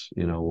 Yes.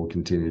 We'll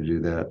continue to do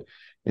that.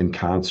 In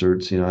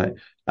concerts, I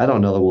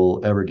don't know that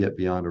we'll ever get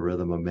beyond a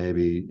rhythm of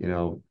maybe,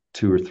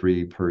 2 or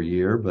 3 per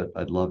year, but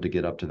I'd love to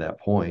get up to that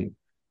point,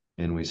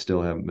 and we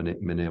still haven't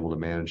been able to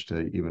manage to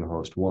even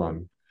host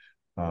one.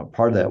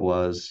 Part of that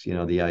was, the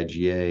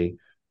IGA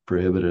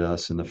prohibited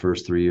us in the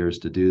first 3 years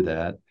to do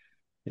that.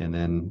 And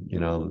then,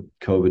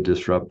 COVID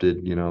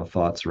disrupted,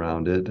 thoughts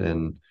around it.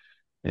 And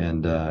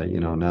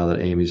now that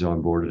Amy's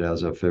on board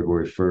as of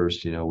February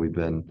 1st,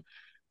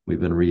 we've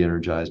been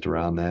re-energized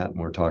around that, and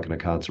we're talking to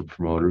concert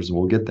promoters, and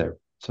we'll get there.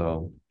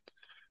 So,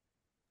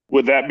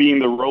 with that being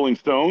the Rolling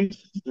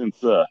Stones, since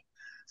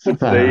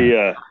they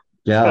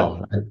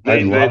yeah,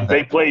 I'd love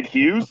they that. played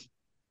Hughes.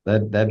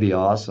 That'd be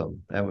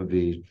awesome. That would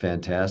be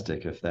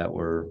fantastic if that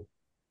were,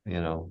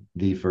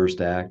 the first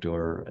act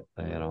or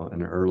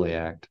an early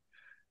act.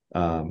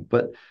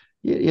 But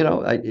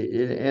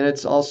and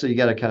it's also you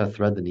got to kind of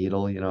thread the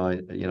needle.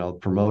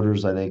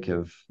 Promoters I think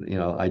have,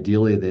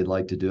 ideally they'd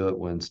like to do it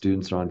when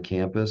students are on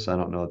campus. I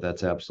don't know if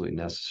that's absolutely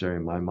necessary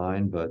in my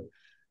mind, but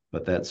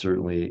that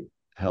certainly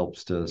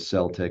helps to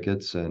sell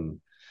tickets and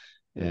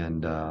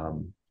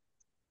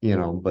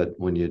but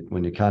when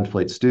you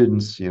contemplate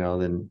students,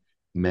 then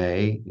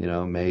May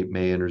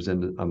enters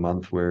into a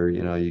month where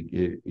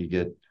you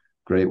get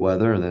great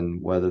weather and then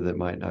weather that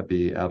might not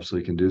be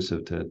absolutely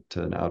conducive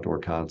to an outdoor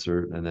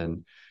concert, and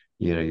then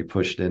you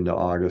push it into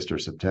August or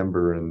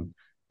September, and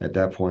at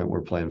that point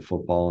we're playing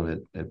football,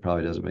 and it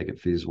probably doesn't make it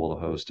feasible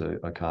to host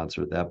a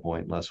concert at that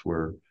point unless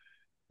we're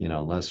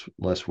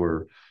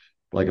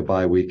like a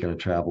bye week and a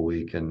travel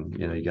week, and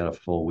you got a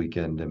full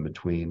weekend in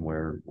between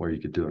where you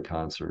could do a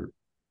concert.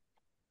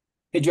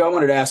 Hey, Joe, I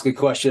wanted to ask a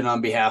question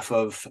on behalf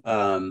of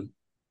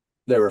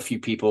there were a few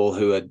people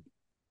who had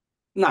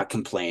not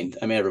complained.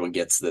 I mean, everyone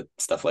gets that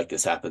stuff like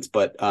this happens,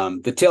 but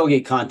the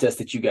tailgate contest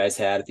that you guys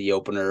had at the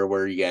opener,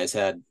 where you guys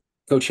had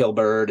Coach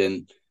Hilbert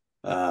and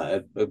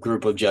a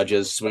group of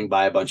judges swing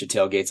by a bunch of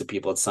tailgates that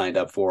people had signed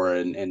up for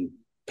and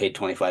paid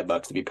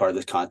 $25 to be part of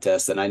this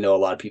contest. And I know a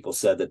lot of people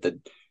said that the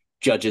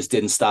judges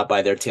didn't stop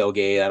by their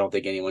tailgate. I don't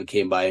think anyone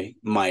came by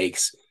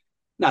Mike's.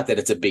 Not that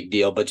it's a big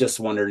deal, but just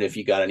wondering if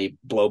you got any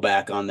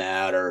blowback on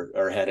that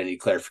or had any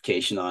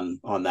clarification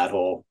on that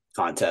whole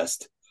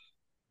contest.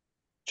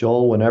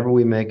 Joel, whenever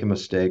we make a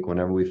mistake,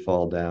 whenever we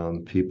fall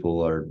down,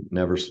 people are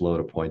never slow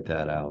to point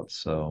that out.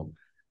 So,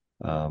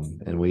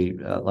 and we,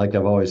 like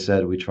I've always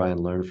said, we try and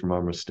learn from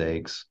our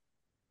mistakes.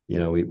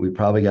 We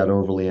probably got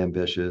overly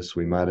ambitious.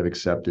 We might have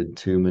accepted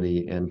too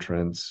many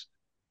entrants.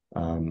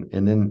 And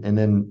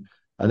then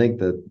I think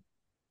that,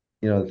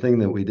 the thing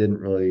that we didn't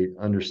really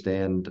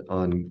understand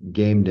on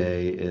game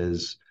day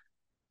is,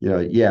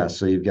 yeah,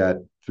 so you've got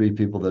three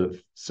people that have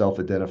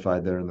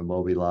self-identified there in the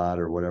Moby lot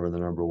or whatever the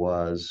number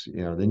was,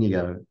 then you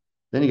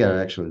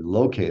gotta actually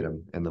locate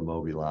them in the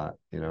Moby lot,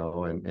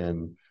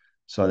 and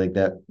so I think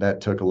that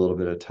took a little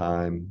bit of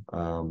time.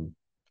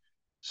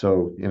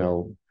 So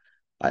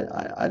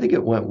I think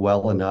it went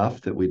well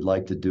enough that we'd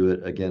like to do it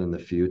again in the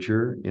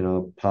future.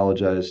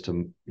 Apologize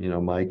to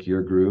Mike,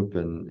 your group,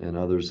 and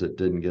others that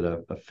didn't get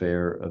a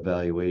fair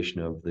evaluation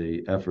of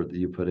the effort that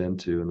you put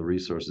into and the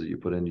resources that you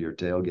put into your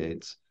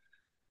tailgates.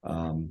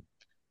 Um,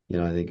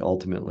 I think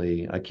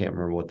ultimately, I can't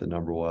remember what the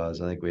number was.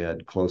 I think we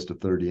had close to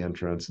 30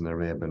 entrants, and there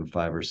may have been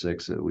 5 or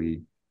 6 that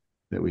we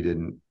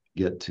didn't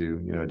get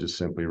to. Just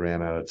simply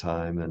ran out of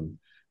time, and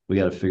we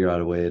got to figure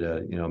out a way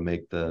to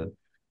make it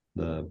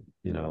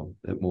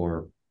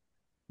more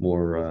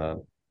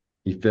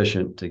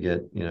efficient to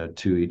get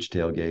to each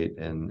tailgate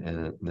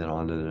and then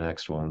on to the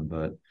next one.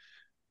 But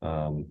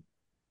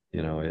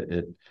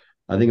it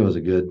I think it was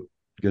a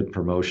good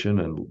promotion,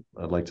 and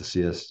I'd like to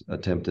see us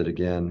attempt it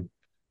again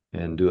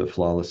and do it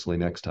flawlessly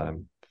next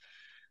time.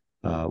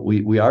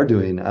 We are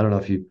doing, I don't know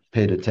if you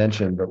paid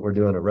attention, but we're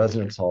doing a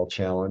residence hall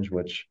challenge,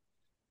 which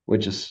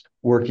is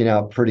working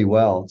out pretty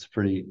well.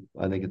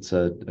 I think it's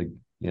a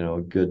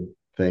good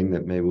thing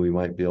that maybe we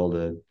might be able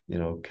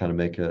to kind of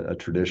make a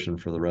tradition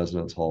for the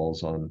residence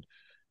halls on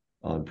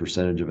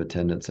percentage of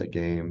attendance at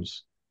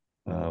games.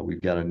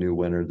 We've got a new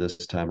winner this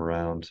time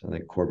around. I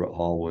think Corbett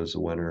Hall was a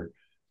winner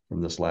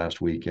from this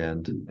last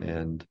weekend,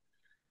 and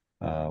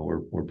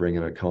we're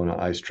bringing a Kona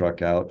ice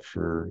truck out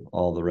for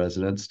all the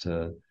residents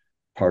to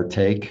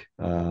partake.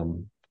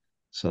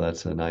 So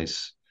that's a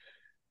nice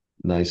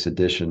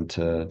addition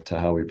to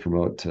how we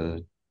promote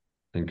to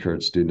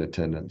encourage student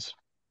attendance.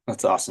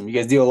 That's awesome. You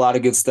guys do a lot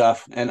of good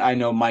stuff. And I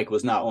know Mike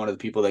was not one of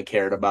the people that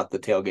cared about the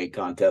tailgate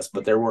contest,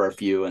 but there were a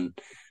few, and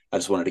I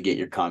just wanted to get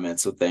your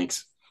comments. So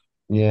thanks.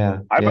 Yeah.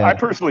 I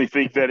personally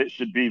think that it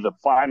should be the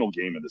final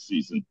game of the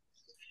season.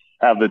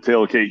 Have the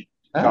tailgate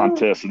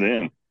contest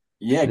then.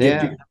 Yeah,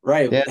 yeah,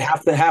 right. yeah.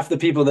 Half the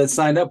people that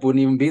signed up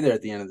wouldn't even be there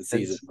at the end of the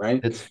season, right?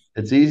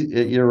 It's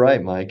easy. You're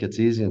right, Mike. It's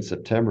easy in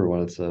September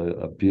when it's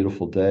a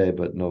beautiful day,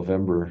 but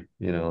November,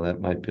 that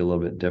might be a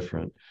little bit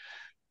different.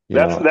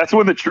 That's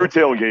when the true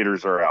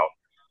tailgaters are out.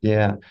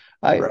 Yeah,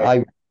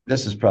 Right.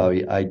 this is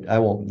probably I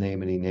won't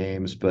name any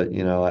names, but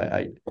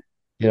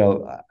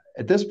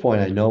at this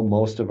point I know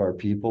most of our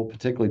people,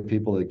 particularly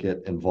people that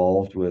get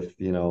involved with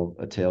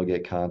a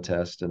tailgate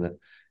contest, and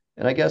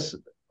I guess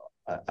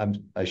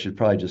I should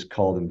probably just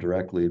call them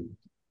directly,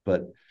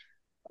 but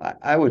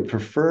I would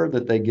prefer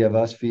that they give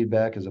us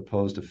feedback as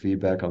opposed to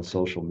feedback on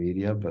social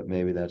media, but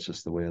maybe that's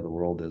just the way the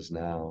world is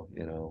now,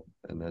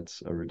 and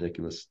that's a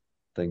ridiculous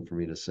thing for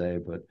me to say,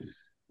 but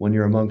when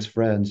you're amongst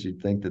friends,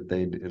 you'd think that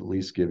they'd at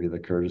least give you the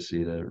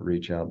courtesy to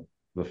reach out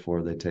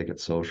before they take it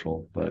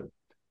social, but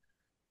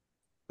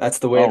that's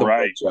the way of the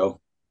world,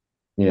 Joe.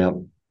 Yeah.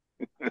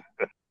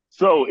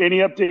 So any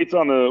updates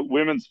on the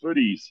women's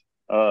footies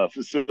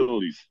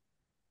facilities?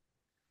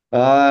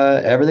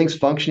 Everything's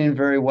functioning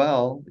very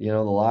well. The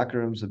locker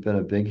rooms have been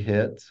a big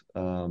hit.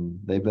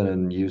 They've been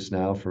in use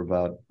now for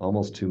about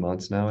almost 2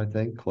 months now, I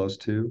think, close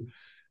to.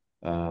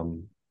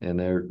 And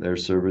they're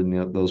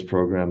serving those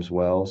programs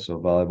well. So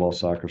volleyball,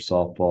 soccer,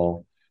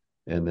 softball,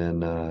 and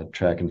then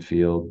track and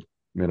field,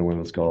 men and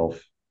women's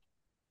golf.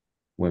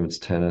 women's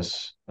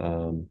tennis.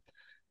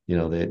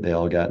 They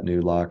all got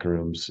new locker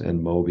rooms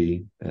in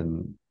Moby,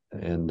 and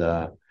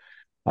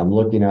I'm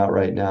looking out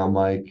right now,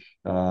 Mike.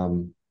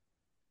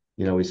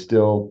 We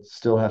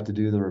still have to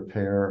do the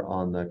repair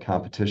on the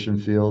competition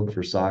field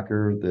for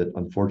soccer that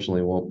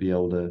unfortunately won't be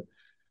able to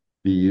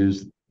be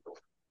used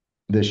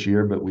this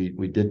year, but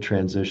we did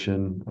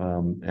transition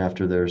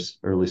after their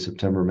early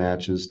September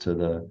matches to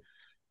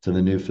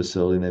the new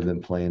facility. And they've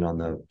been playing on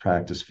the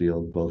practice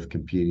field, both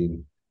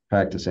competing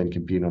practice and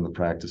competing on the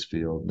practice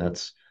field.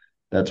 And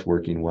that's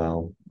working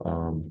well.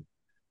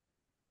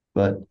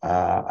 But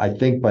I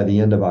think by the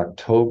end of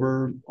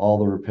October, all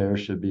the repairs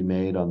should be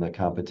made on the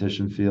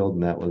competition field,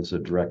 and that was a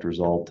direct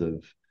result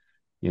of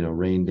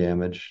rain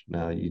damage.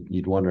 Now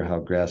you'd wonder how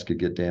grass could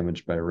get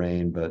damaged by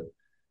rain, but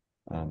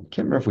can't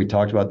remember if we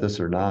talked about this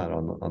or not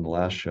on the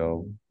last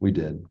show. We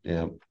did,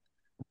 yeah,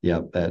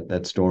 yeah.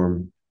 That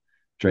storm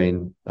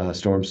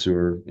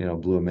sewer,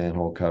 blew a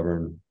manhole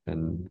cover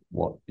and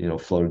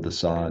floated the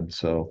sod.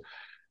 So,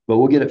 but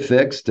we'll get it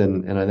fixed,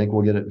 and I think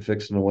we'll get it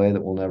fixed in a way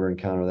that we'll never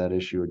encounter that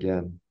issue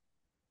again.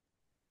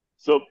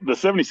 So the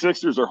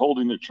 76ers are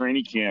holding their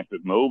training camp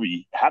at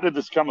Moby. How did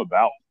this come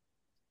about?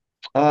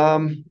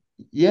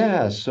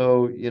 Yeah,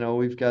 so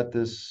we've got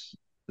this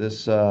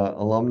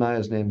alumni.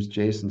 His name's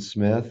Jason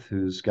Smith,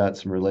 who's got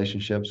some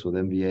relationships with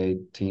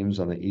NBA teams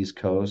on the East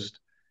Coast,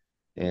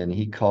 and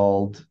he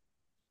called.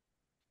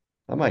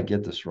 I might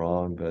get this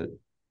wrong, but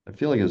I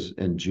feel like it was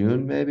in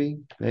June,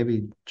 maybe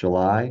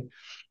July.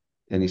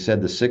 And he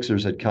said the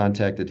Sixers had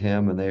contacted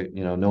him, and they,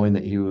 knowing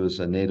that he was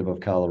a native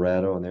of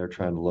Colorado, and they were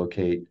trying to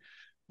locate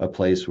a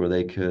place where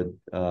they could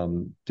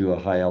do a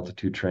high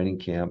altitude training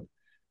camp.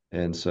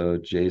 And so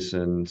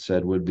Jason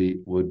said, would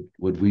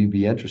we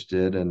be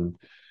interested? And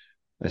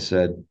I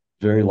said,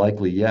 very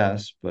likely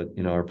yes, but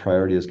our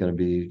priority is going to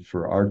be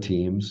for our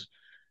teams.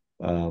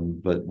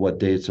 But what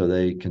dates are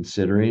they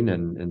considering?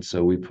 And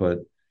so we put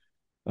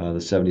the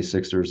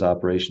 76ers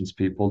operations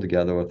people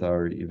together with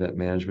our event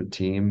management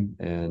team,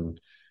 and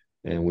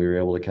we were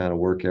able to kind of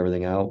work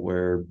everything out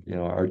where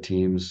our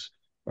teams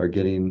are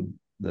getting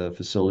the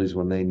facilities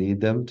when they need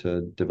them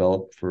to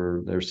develop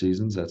for their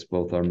seasons. That's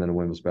both our men and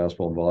women's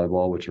basketball and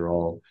volleyball, which are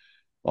all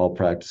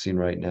practicing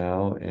right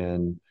now.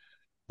 And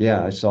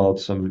yeah, I saw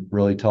some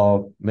really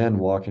tall men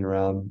walking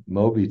around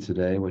Moby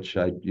today, which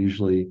I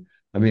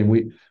mean,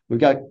 we've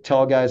got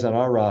tall guys on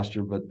our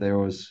roster, but there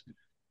was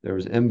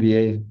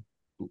an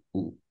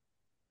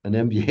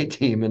NBA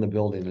team in the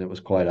building, and it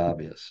was quite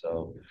obvious.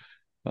 So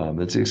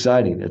it's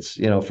exciting. It's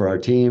for our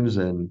teams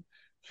and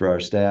for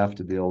our staff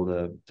to be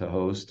able to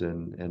host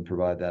and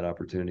provide that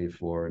opportunity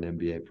for an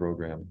NBA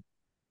program.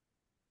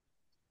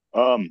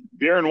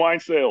 Beer and wine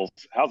sales,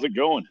 how's it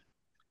going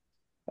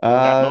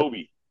at Uh,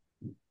 Moby?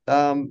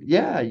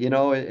 yeah,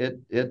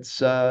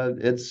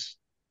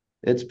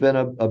 it's been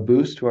a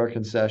boost to our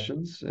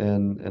concessions,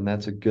 and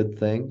that's a good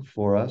thing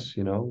for us.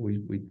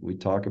 We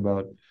talk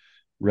about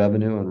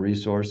revenue and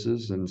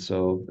resources, and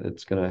so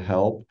it's going to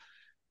help.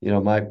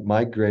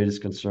 My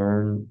greatest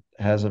concern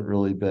hasn't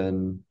really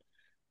been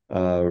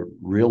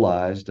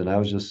realized, and I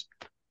was just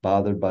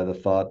bothered by the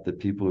thought that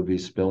people would be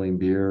spilling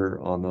beer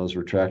on those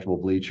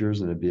retractable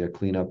bleachers, and it'd be a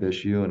cleanup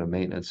issue and a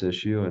maintenance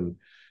issue,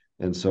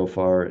 and so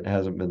far it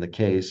hasn't been the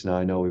case. Now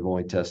I know we've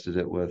only tested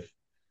it with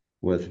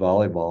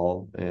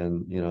volleyball,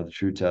 and the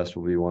true test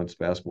will be once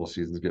basketball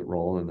seasons get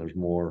rolling and there's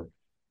more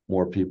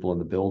people in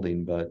the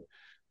building. But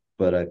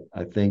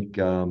I think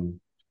I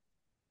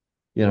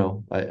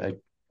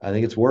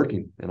think it's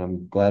working, and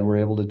I'm glad we're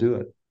able to do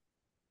it.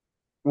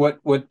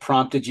 What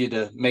prompted you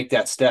to make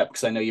that step?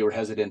 Because I know you were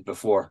hesitant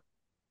before.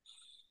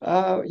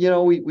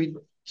 We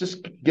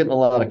just getting a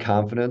lot of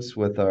confidence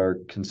with our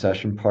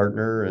concession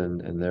partner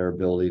and their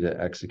ability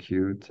to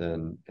execute,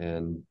 and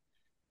then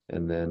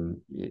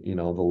the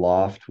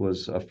loft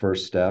was a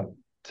first step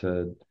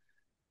to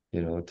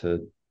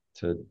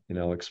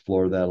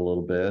explore that a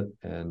little bit,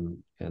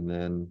 and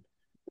then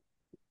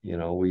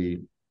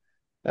we,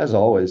 as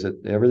always,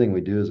 everything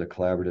we do is a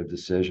collaborative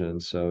decision.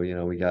 So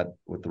we got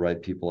with the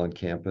right people on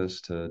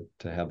campus to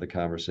have the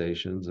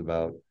conversations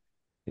about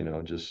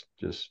just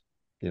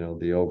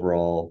the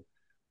overall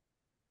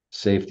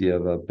safety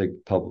of a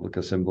big public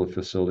assembly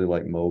facility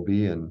like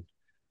Moby, and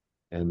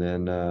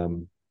then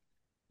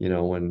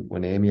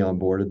when Amy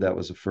onboarded, that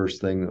was the first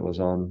thing that was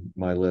on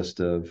my list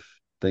of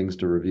things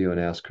to review and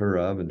ask her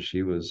of, and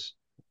she was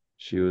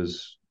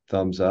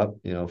thumbs up.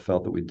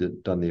 Felt that we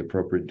done the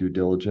appropriate due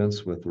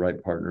diligence with the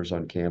right partners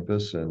on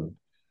campus, and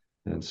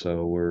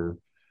so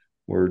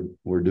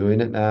we're doing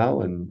it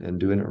now and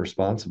doing it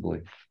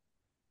responsibly.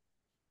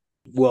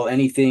 Will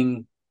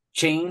anything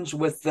change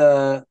with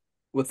the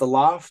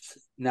loft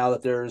now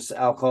that there's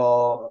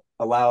alcohol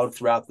allowed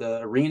throughout the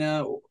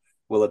arena?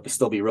 Will it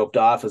still be roped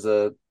off as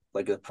a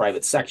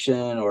private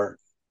section, or?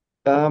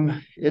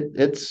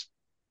 It's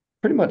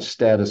pretty much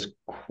status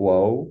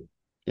quo.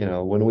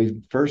 When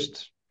we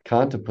first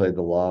contemplated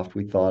the loft,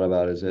 we thought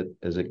about, is it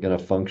going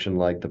to function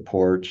like the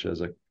porch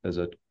as a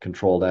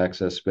controlled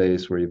access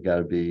space where you've got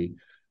to be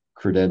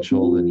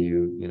credentialed, and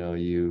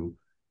you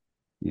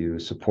you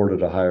support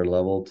at a higher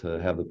level to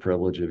have the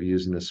privilege of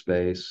using the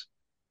space.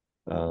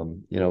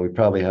 We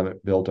probably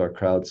haven't built our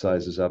crowd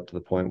sizes up to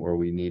the point where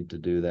we need to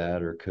do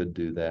that or could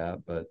do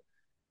that, but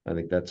I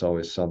think that's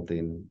always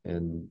something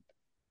in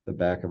the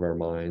back of our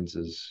minds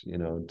is, is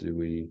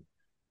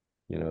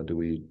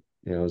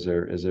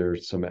there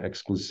some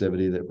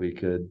exclusivity that we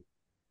could,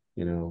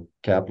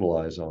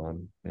 capitalize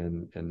on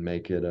and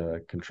make it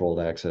a controlled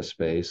access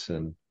space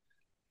and,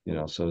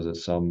 so is it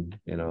some,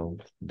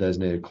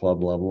 designated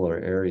club level or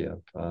area.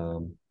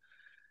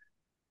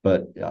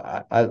 But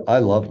I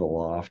love the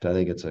loft. I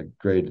think it's a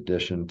great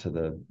addition to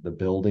the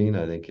building.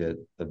 I think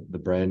the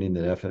branding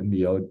that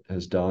FMBO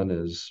has done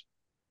is,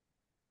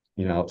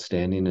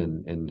 outstanding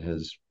and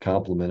has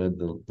complemented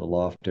the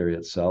loft area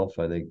itself.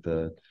 I think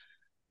the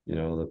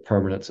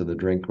permanence of the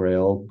drink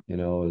rail,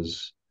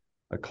 is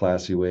a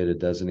classy way to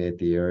designate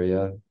the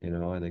area.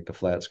 I think the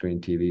flat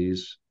screen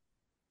TVs,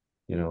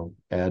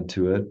 add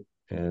to it.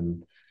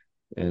 And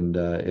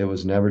it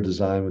was never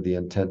designed with the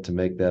intent to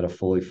make that a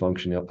fully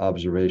functioning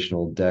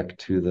observational deck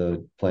to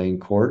the playing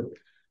court.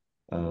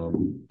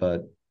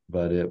 But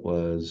it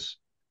was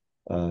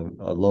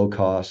a low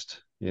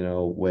cost,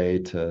 way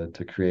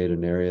to create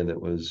an area that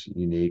was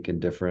unique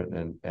and different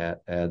and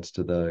adds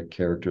to the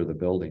character of the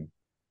building.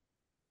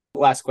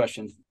 Last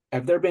question.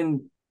 Have there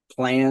been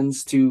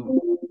plans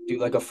to do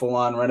like a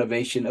full-on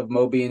renovation of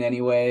Moby in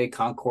any way,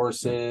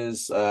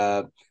 concourses,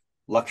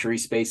 luxury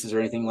spaces or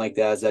anything like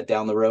that? Is that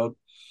down the road?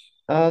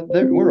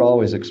 We're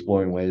always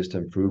exploring ways to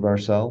improve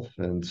ourselves,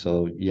 and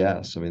so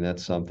yes, I mean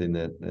that's something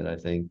that I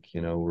think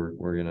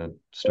we're going to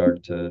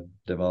start to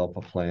develop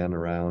a plan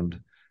around.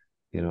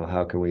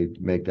 How can we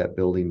make that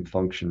building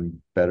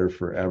function better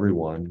for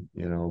everyone?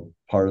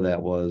 Part of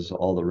that was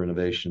all the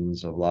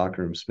renovations of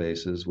locker room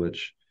spaces,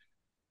 which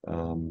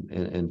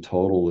in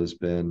total has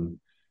been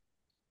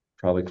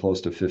probably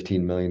close to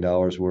 $15 million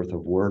worth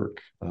of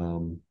work.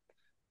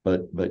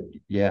 But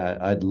yeah,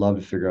 I'd love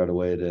to figure out a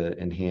way to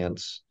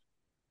enhance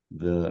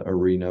the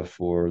arena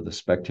for the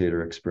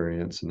spectator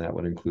experience, and that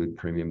would include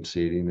premium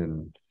seating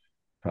and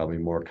probably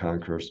more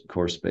concourse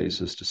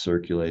spaces to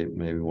circulate,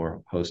 maybe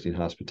more hosting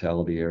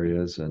hospitality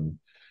areas, and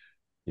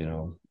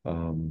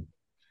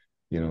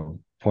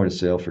point of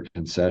sale for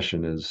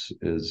concession is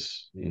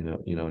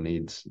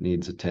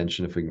needs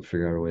attention. If we can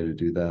figure out a way to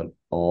do that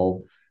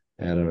all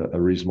at a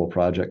reasonable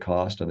project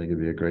cost, I think it'd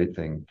be a great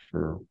thing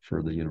for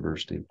the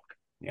university.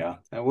 Yeah,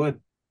 that would.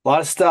 A lot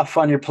of stuff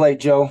on your plate,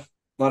 Joe.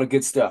 A lot of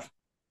good stuff.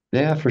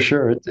 Yeah, for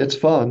sure. It's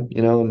fun,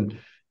 and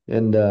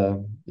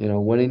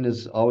winning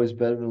is always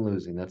better than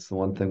losing. That's the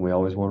one thing we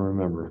always want to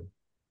remember.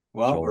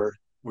 Well,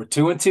 we're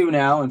 2-2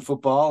 now in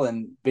football,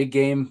 and big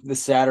game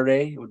this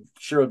Saturday. It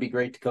would be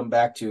great to come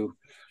back to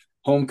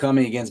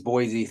homecoming against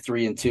Boise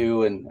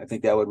 3-2, and I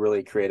think that would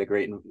really create a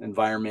great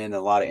environment and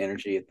a lot of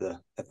energy at the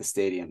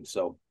stadium.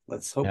 So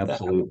let's hope that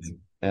happens.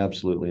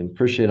 Absolutely, and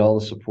appreciate all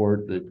the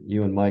support that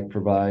you and Mike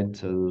provide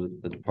to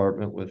the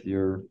department with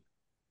your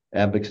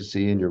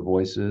advocacy and your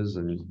voices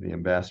and the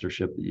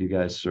ambassadorship that you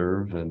guys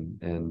serve,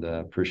 and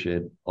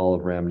appreciate all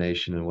of Ram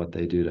Nation and what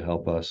they do to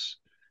help us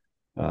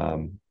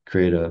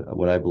create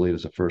what I believe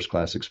is a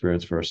first-class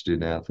experience for our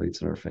student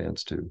athletes and our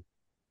fans too.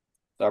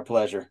 It's our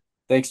pleasure.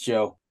 Thanks,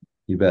 Joe.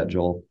 You bet,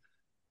 Joel.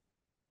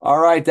 All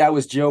right, that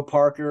was Joe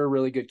Parker.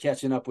 Really good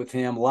catching up with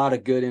him. A lot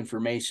of good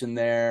information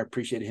there.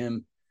 Appreciate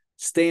him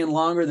staying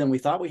longer than we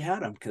thought we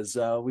had him, because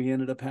we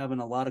ended up having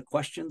a lot of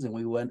questions, and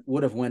we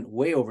would have went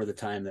way over the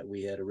time that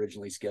we had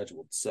originally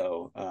scheduled.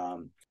 So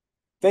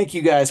thank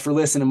you guys for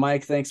listening.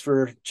 Mike, thanks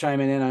for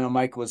chiming in. I know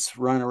Mike was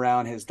running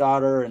around his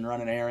daughter and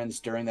running errands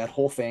during that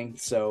whole thing.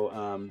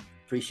 So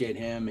appreciate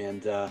him.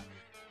 And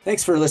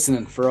thanks for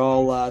listening for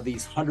all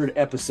these 100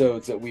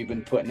 episodes that we've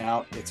been putting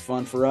out. It's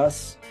fun for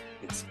us.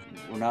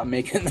 We're not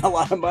making a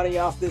lot of money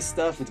off this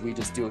stuff. We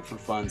just do it for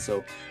fun.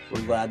 So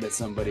we're glad that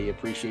somebody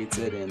appreciates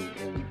it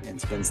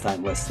and spends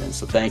time listening.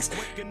 So thanks.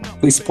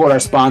 Please support our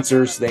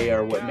sponsors. They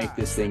are what make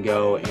this thing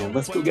go. And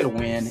let's go get a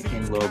win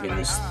in Logan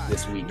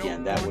this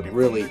weekend. That would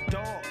really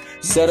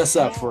set us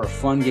up for a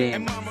fun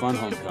game, fun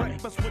homecoming.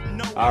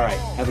 All right.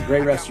 Have a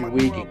great rest of your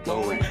week, and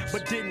go Rams.